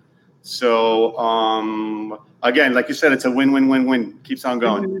building. So, again, like you said, it's a win-win-win-win. Keeps on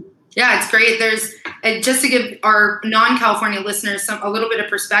going. Mm-hmm. Yeah, it's great. There's just to give our non-California listeners a little bit of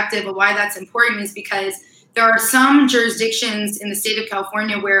perspective of why that's important is because there are some jurisdictions in the state of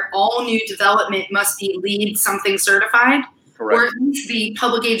California where all new development must be LEED something certified. Correct. Or at least the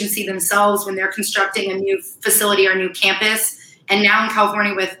public agency themselves when they're constructing a new facility or a new campus. And now in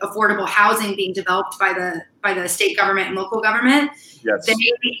California with affordable housing being developed by the state government and local government, they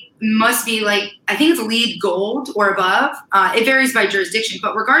must be I think it's LEED Gold or above. It varies by jurisdiction,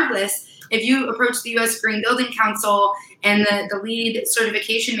 but regardless, if you approach the U.S. Green Building Council and the LEED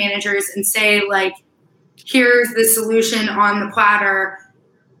certification managers and say here's the solution on the platter,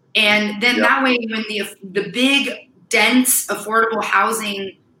 and then that way when the big dense affordable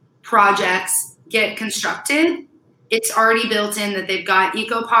housing projects get constructed, it's already built in that they've got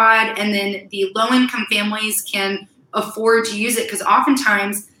EcoPod, and then the low-income families can afford to use it because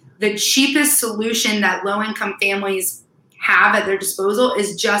oftentimes the cheapest solution that low-income families have at their disposal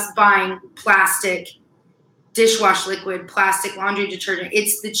is just buying plastic dishwash liquid, plastic laundry detergent.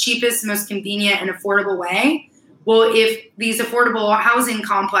 It's the cheapest, most convenient, and affordable way. Well, if these affordable housing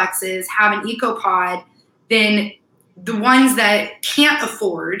complexes have an EcoPod, then the ones that can't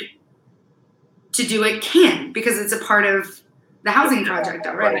afford to do it can, because it's a part of the housing project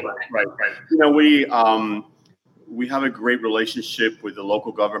already. Right. We have a great relationship with the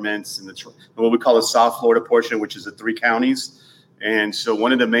local governments and what we call the South Florida portion, which is the 3 counties. And so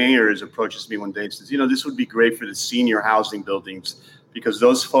one of the mayors approaches me one day and says, this would be great for the senior housing buildings because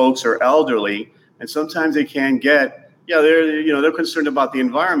those folks are elderly and sometimes they can't get, they're concerned about the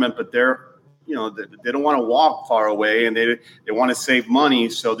environment, but they're, they don't want to walk far away and they want to save money.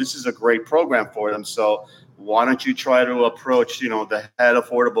 So this is a great program for them. So why don't you try to approach, the head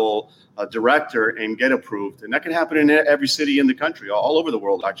affordable director and get approved? And that can happen in every city in the country, all over the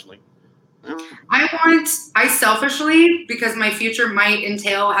world, actually. I selfishly, because my future might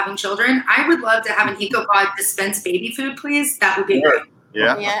entail having children, I would love to have an EcoPod dispense baby food, please. That would be great.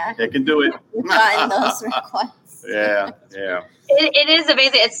 Yeah, they can do it. We've gotten those requests. Yeah. It is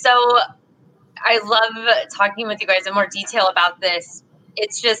amazing. It's so, I love talking with you guys in more detail about this.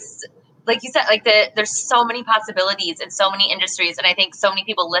 It's just, like you said, there's so many possibilities in so many industries. And I think so many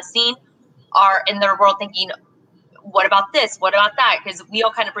people listening are in their world thinking, what about this? What about that? Because we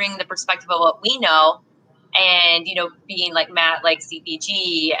all kind of bring the perspective of what we know. And, being like Matt, like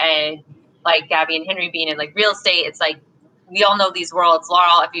CPG, and like Gabby and Henry being in real estate, it's we all know these worlds.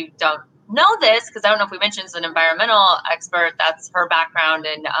 Laurel, if you don't know this, because I don't know if we mentioned as an environmental expert, that's her background.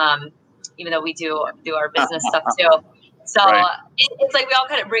 And even though we do our business stuff too. So it's we all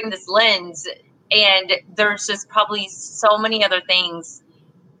kind of bring this lens, and there's just probably so many other things.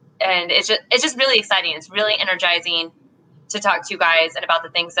 And it's just really exciting. It's really energizing to talk to you guys and about the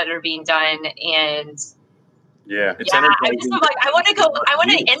things that are being done. And I just I want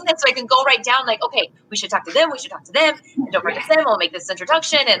to end this so I can go right down. Okay, we should talk to them. And don't forget them. We'll make this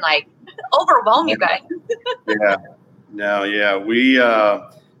introduction and overwhelm you guys. We,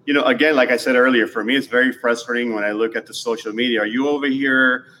 again, like I said earlier, for me, it's very frustrating when I look at the social media. Are you over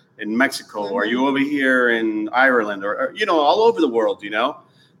here in Mexico? Mm-hmm. Or are you over here in Ireland? Or all over the world,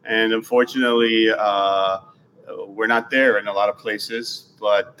 And unfortunately, we're not there in a lot of places.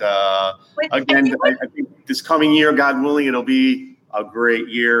 But again, I think this coming year, God willing, it'll be a great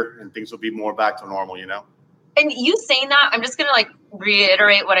year and things will be more back to normal, you know? And you saying that, I'm just going to like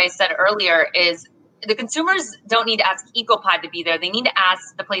reiterate what I said earlier is the consumers don't need to ask EcoPod to be there. They need to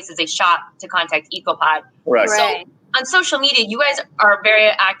ask the places they shop to contact EcoPod. Correct. So on social media, you guys are very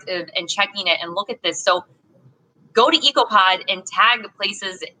active in checking it and look at this. So go to EcoPod and tag the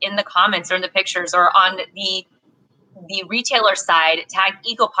places in the comments or in the pictures or on the retailer side, tag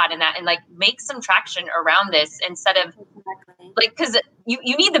EcoPod in that and like make some traction around this instead of like, because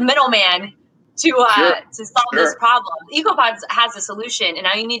you need the middleman to solve this problem. EcoPod has a solution, and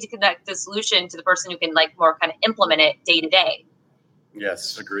now you need to connect the solution to the person who can like more kind of implement it day to day.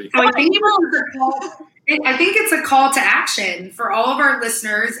 Yes, agree. So I think it's a call to action for all of our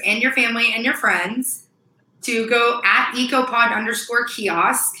listeners and your family and your friends to go at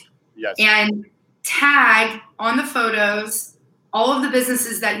EcoPod_kiosk and tag on the photos all of the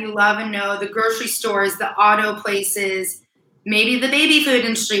businesses that you love and know, the grocery stores, the auto places, maybe the baby food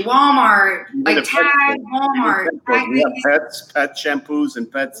industry, Walmart, like tag Walmart. We have pet shampoos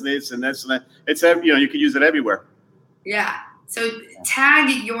and pets this and this and that. It's, you can use it everywhere. Yeah. So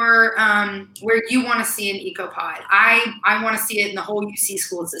tag your where you want to see an EcoPod. I want to see it in the whole UC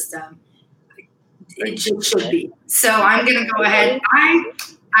school system. It should be. So I'm going to go ahead.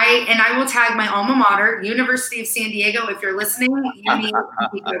 I will tag my alma mater, University of San Diego. If you're listening, you need an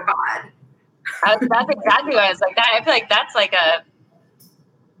EcoPod. That's exactly what I was like. I feel like that's like I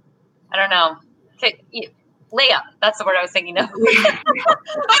don't know, layup. That's the word I was thinking of.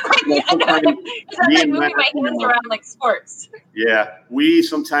 I'm like moving my hands around like sports. Yeah, we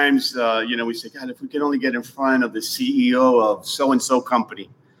sometimes, we say, God, if we could only get in front of the CEO of so-and-so company,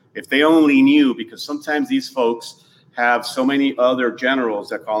 if they only knew, because sometimes these folks have so many other generals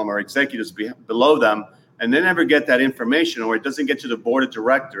that call them or executives below them, and they never get that information, or it doesn't get to the board of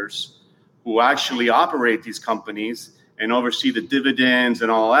directors who actually operate these companies and oversee the dividends and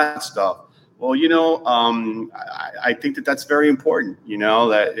all that stuff. Well, I think that's very important,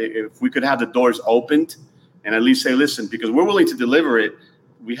 that if we could have the doors opened and at least say, listen, because we're willing to deliver it,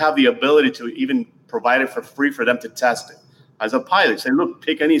 we have the ability to even provide it for free for them to test it. As a pilot, say, look,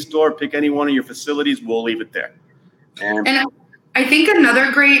 pick any store, pick any one of your facilities, we'll leave it there. And I think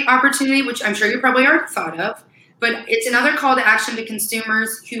another great opportunity, which I'm sure you probably already thought of, but it's another call to action to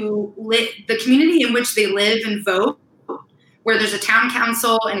consumers who live the community in which they live and vote, where there's a town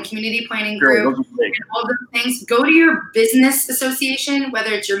council and a community planning group and all those things. Go to your business association,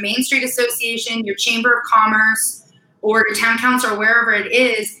 whether it's your Main Street Association, your Chamber of Commerce, or your town council, or wherever it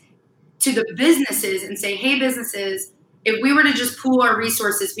is, to the businesses and say, hey, businesses, if we were to just pool our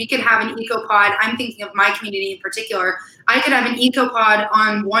resources, we could have an EcoPod. I'm thinking of my community in particular. I could have an EcoPod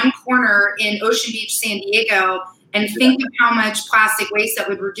on one corner in Ocean Beach, San Diego, and think of how much plastic waste that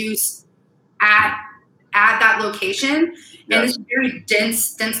would reduce at that location. Yes. And it's a very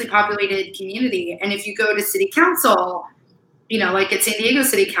densely populated community. And if you go to city council, like at San Diego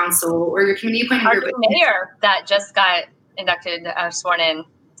City Council or your community planning group. Our mayor that just got inducted, sworn in,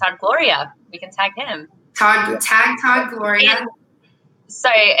 Todd Gloria, we can tag him. Tag Todd Gloria. And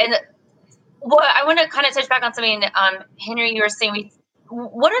I want to kind of touch back on something, Henry, you were saying,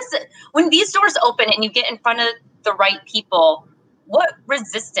 what is it, when these doors open and you get in front of the right people, what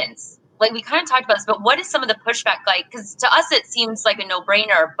resistance? Like we kind of talked about this, but what is some of the pushback like? Because to us, it seems like a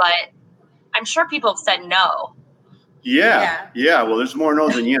no-brainer, but I'm sure people have said no. Yeah. Well, there's more no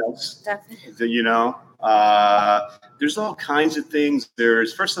than yes. Definitely. There's all kinds of things.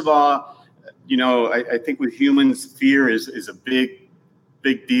 There's, first of all, I think with humans, fear is a big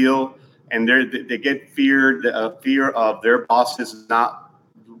deal. And they get fear of their bosses not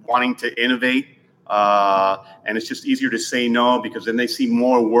wanting to innovate. And it's just easier to say no because then they see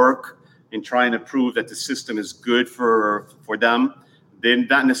more work in trying to prove that the system is good for them. They're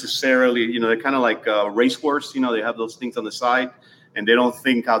not necessarily, they're kind of like a racehorse, they have those things on the side and they don't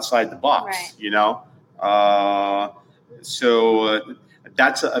think outside the box, So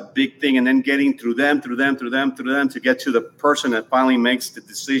that's a big thing. And then getting through them to get to the person that finally makes the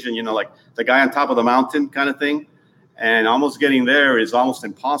decision, like the guy on top of the mountain kind of thing. And almost getting there is almost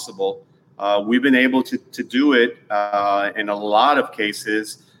impossible. We've been able to do it in a lot of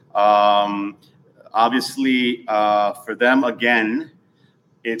cases. Obviously, for them, again,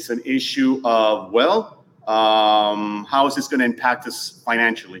 it's an issue of, how is this going to impact us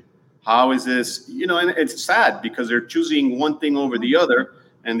financially? How is this, and it's sad because they're choosing one thing over the other,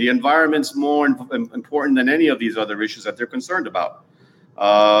 and the environment's more important than any of these other issues that they're concerned about.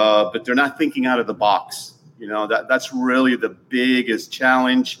 But they're not thinking out of the box. That's really the biggest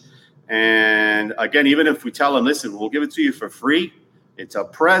challenge. And again, even if we tell them, listen, we'll give it to you for free, it's a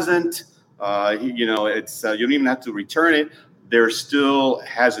present, you know, it's you don't even have to return it, they're still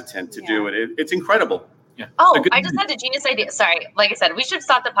hesitant to do it. It's incredible. Yeah. Oh, I just had a genius idea. Sorry, like I said, we should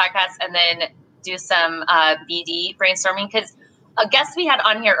stop the podcast and then do some BD brainstorming, because a guest we had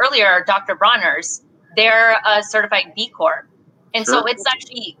on here earlier, Dr. Bronner's, they're a certified B Corp. And so it's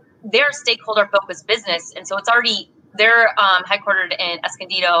actually their stakeholder focused business. And so it's already, they're headquartered in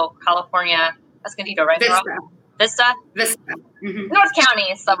Escondido, California. Escondido, right? Vista? Mm-hmm. North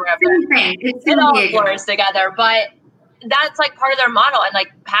County, suburb. It all blurs together. But that's like part of their model. And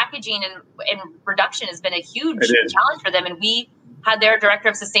like packaging and reduction has been a huge challenge for them. And we had their director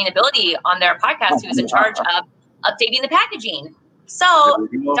of sustainability on their podcast who was in charge of updating the packaging. So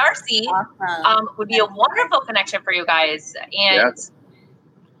Darcy would be a wonderful connection for you guys. And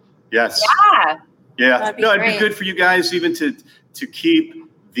yes. Yeah. No, it'd be good for you guys even to keep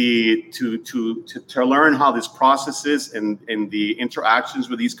to learn how this process is and the interactions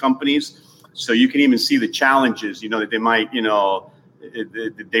with these companies, so you can even see the challenges, you know, that they might, you know,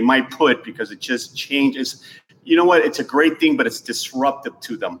 they might put, because it just changes. You know what? It's a great thing, but it's disruptive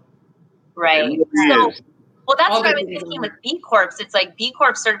to them. Right. Well, that's what I was thinking with B Corps. It's like B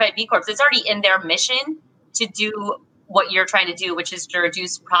Corp, certified B Corps. It's already in their mission to do what you're trying to do, which is to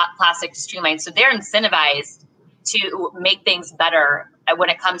reduce plastic streamline. So they're incentivized to make things better when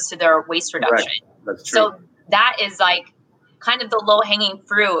it comes to their waste reduction. Right. That's true. So that is like kind of the low hanging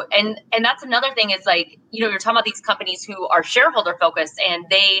fruit. And that's another thing is like, you know, you're talking about these companies who are shareholder focused and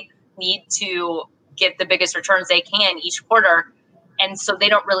they need to get the biggest returns they can each quarter. And so they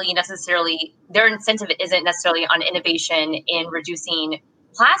don't really necessarily, their incentive isn't necessarily on innovation in reducing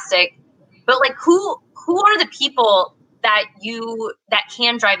plastic, but like who are the people that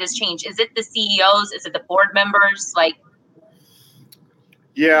can drive this change? Is it the CEOs? Is it the board members? Like,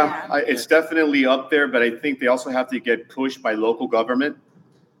 it's definitely up there, but I think they also have to get pushed by local government.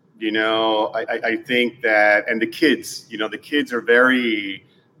 You know, I think that, and the kids, you know, the kids are very,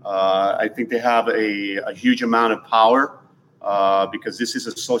 I think they have a huge amount of power because this is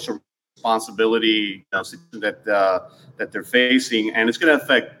a social responsibility, you know, that they're facing, and it's going to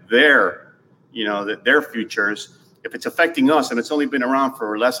affect their, you know, their futures. If it's affecting us, and it's only been around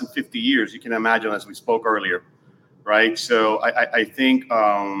for less than 50 years, you can imagine, as we spoke earlier, right? So I think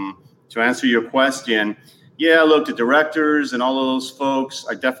to answer your question, look, the directors and all of those folks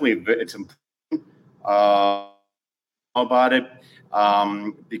are definitely, it's important about it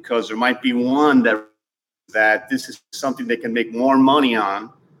because there might be one that this is something they can make more money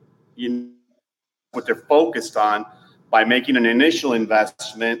on, you know, what they're focused on, by making an initial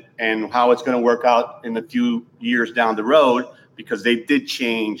investment and how it's going to work out in a few years down the road, because they did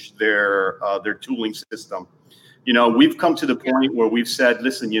change their tooling system. You know, we've come to the point where we've said,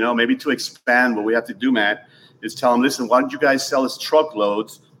 listen, you know, maybe to expand, what we have to do, Matt, is tell them, listen, why don't you guys sell us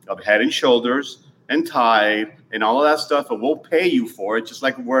truckloads of Head and Shoulders and Tide and all of that stuff, and we'll pay you for it, just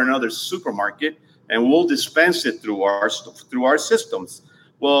like we're another supermarket, and we'll dispense it through our systems.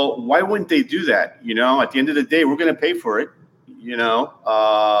 Well, why wouldn't they do that? You know, at the end of the day, we're going to pay for it, you know.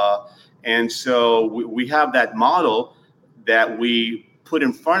 And so we have that model that we put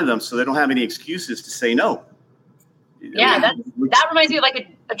in front of them so they don't have any excuses to say no. Yeah, that reminds me of like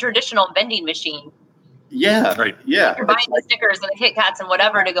a traditional vending machine. Yeah, right. Yeah. You're buying the stickers and the Kit Kats and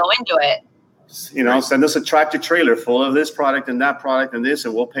whatever to go into it. You know, send us a tractor trailer full of this product and that product and this,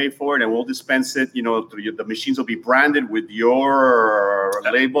 and we'll pay for it and we'll dispense it. You know, the machines will be branded with your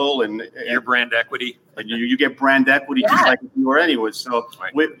label and your brand equity. And you get brand equity just like you were anyway. So,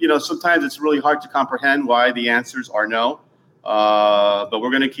 you know, sometimes it's really hard to comprehend why the answers are no, but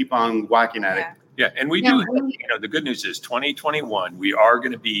we're going to keep on whacking at it. Yeah, and we do. You know, the good news is 2021, we are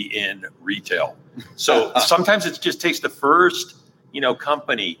going to be in retail. So sometimes it just takes the first, you know,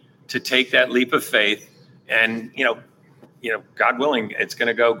 company to take that leap of faith, and you know, God willing, it's going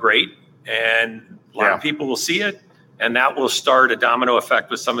to go great, and a lot of people will see it, and that will start a domino effect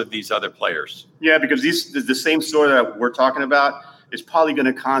with some of these other players. Yeah, because the same store that we're talking about is probably going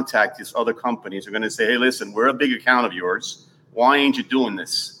to contact these other companies. They're going to say, "Hey, listen, we're a big account of yours. Why ain't you doing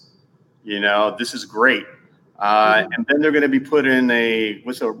this? You know, this is great." And then they're going to be put in a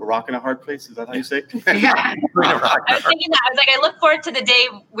rock and a hard place. Is that how you say it? Yeah. I was thinking that. I was like, I look forward to the day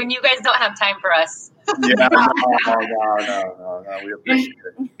when you guys don't have time for us. No. We appreciate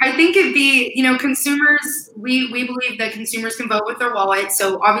it. I think it'd be, you know, consumers, we believe that consumers can vote with their wallet.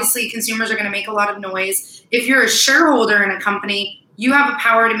 So obviously consumers are going to make a lot of noise. If you're a shareholder in a company, you have a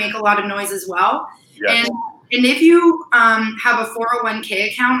power to make a lot of noise as well. Yes. And if you have a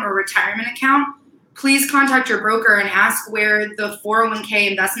 401k account or retirement account, please contact your broker and ask where the 401k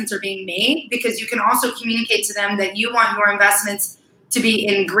investments are being made, because you can also communicate to them that you want your investments to be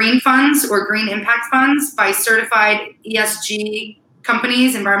in green funds or green impact funds by certified ESG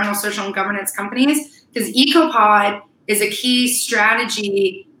companies, environmental, social, and governance companies, because EcoPod is a key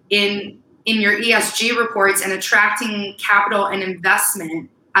strategy in your ESG reports and attracting capital and investment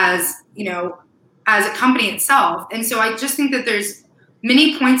as a company itself. And so I just think that there's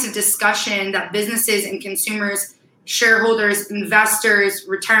many points of discussion that businesses and consumers, shareholders, investors,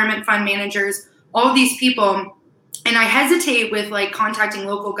 retirement fund managers, all of these people, and I hesitate with like contacting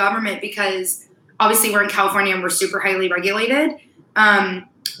local government because obviously we're in California and we're super highly regulated.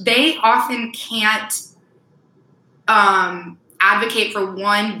 They often can't advocate for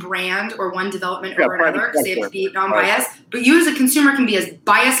one brand or one development over another because they have to be non-biased. But you as a consumer can be as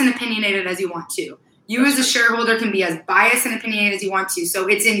biased and opinionated as you want to. You as a shareholder can be as biased and opinionated as you want to. So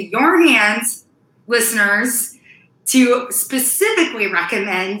it's in your hands, listeners, to specifically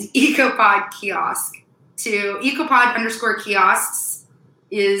recommend EcoPod Kiosk. To EcoPod_kiosks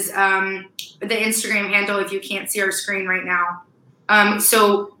is the Instagram handle if you can't see our screen right now.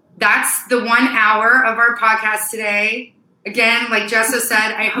 So that's the 1 hour of our podcast today. Again, like Jessa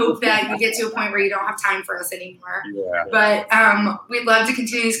said, I hope that you get to a point where you don't have time for us anymore. Yeah. But we'd love to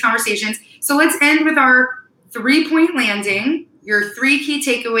continue these conversations. So let's end with our 3-point landing, your 3 key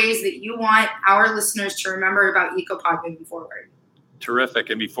takeaways that you want our listeners to remember about EcoPod moving forward. Terrific.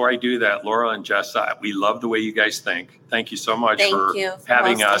 And before I do that, Laura and Jessa, we love the way you guys think. Thank you so much for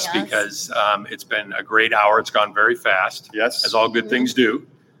having us because it's been a great hour. It's gone very fast, as all good things do.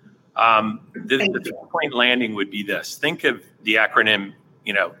 The 3-point landing would be this. Think of the acronym,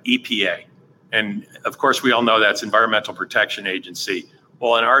 EPA. And of course, we all know that's Environmental Protection Agency.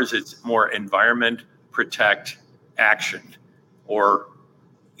 Well, in ours, it's more Environment Protect Action. Or,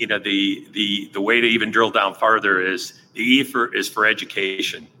 the way to even drill down farther is the E is for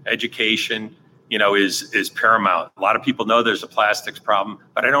education. Education, is paramount. A lot of people know there's a plastics problem,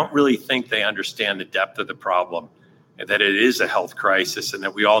 but I don't really think they understand the depth of the problem, and that it is a health crisis and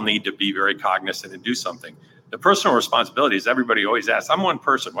that we all need to be very cognizant and do something. The personal responsibility is everybody always asks, I'm one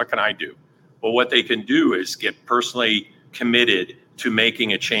person, what can I do? Well, what they can do is get personally committed to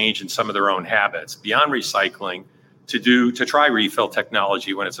making a change in some of their own habits beyond recycling to try refill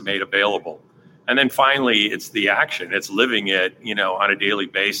technology when it's made available. And then finally, it's the action. It's living it, on a daily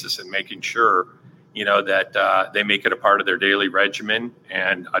basis and making sure, that they make it a part of their daily regimen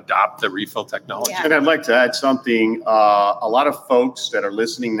and adopt the refill technology. Yeah. And I'd like to add something. A lot of folks that are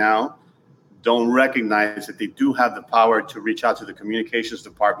listening now don't recognize that they do have the power to reach out to the communications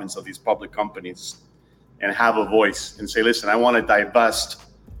departments of these public companies and have a voice and say, listen, I want to divest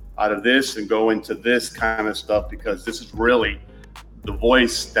out of this and go into this kind of stuff because this is really the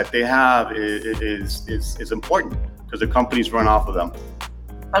voice that they have is important because the companies run off of them.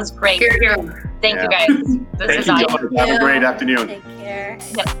 That was great. Thank you guys. This is awesome. Have a great afternoon. Take care.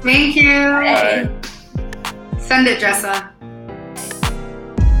 Thank you. Bye. Send it, Jessa.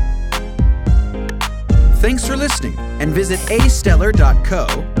 Thanks for listening, and visit astellar.co,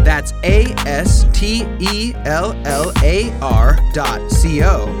 that's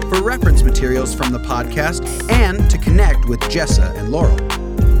ASTELLAR.co, for reference materials from the podcast and to connect with Jessa and Laurel.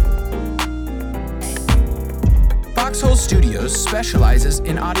 Foxhole Studios specializes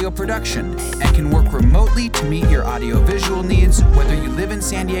in audio production and can work remotely to meet your audio-visual needs, whether you live in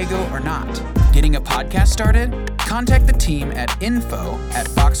San Diego or not. Getting a podcast started? Contact the team at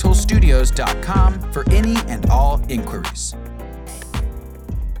info@foxholestudios.com for any and all inquiries.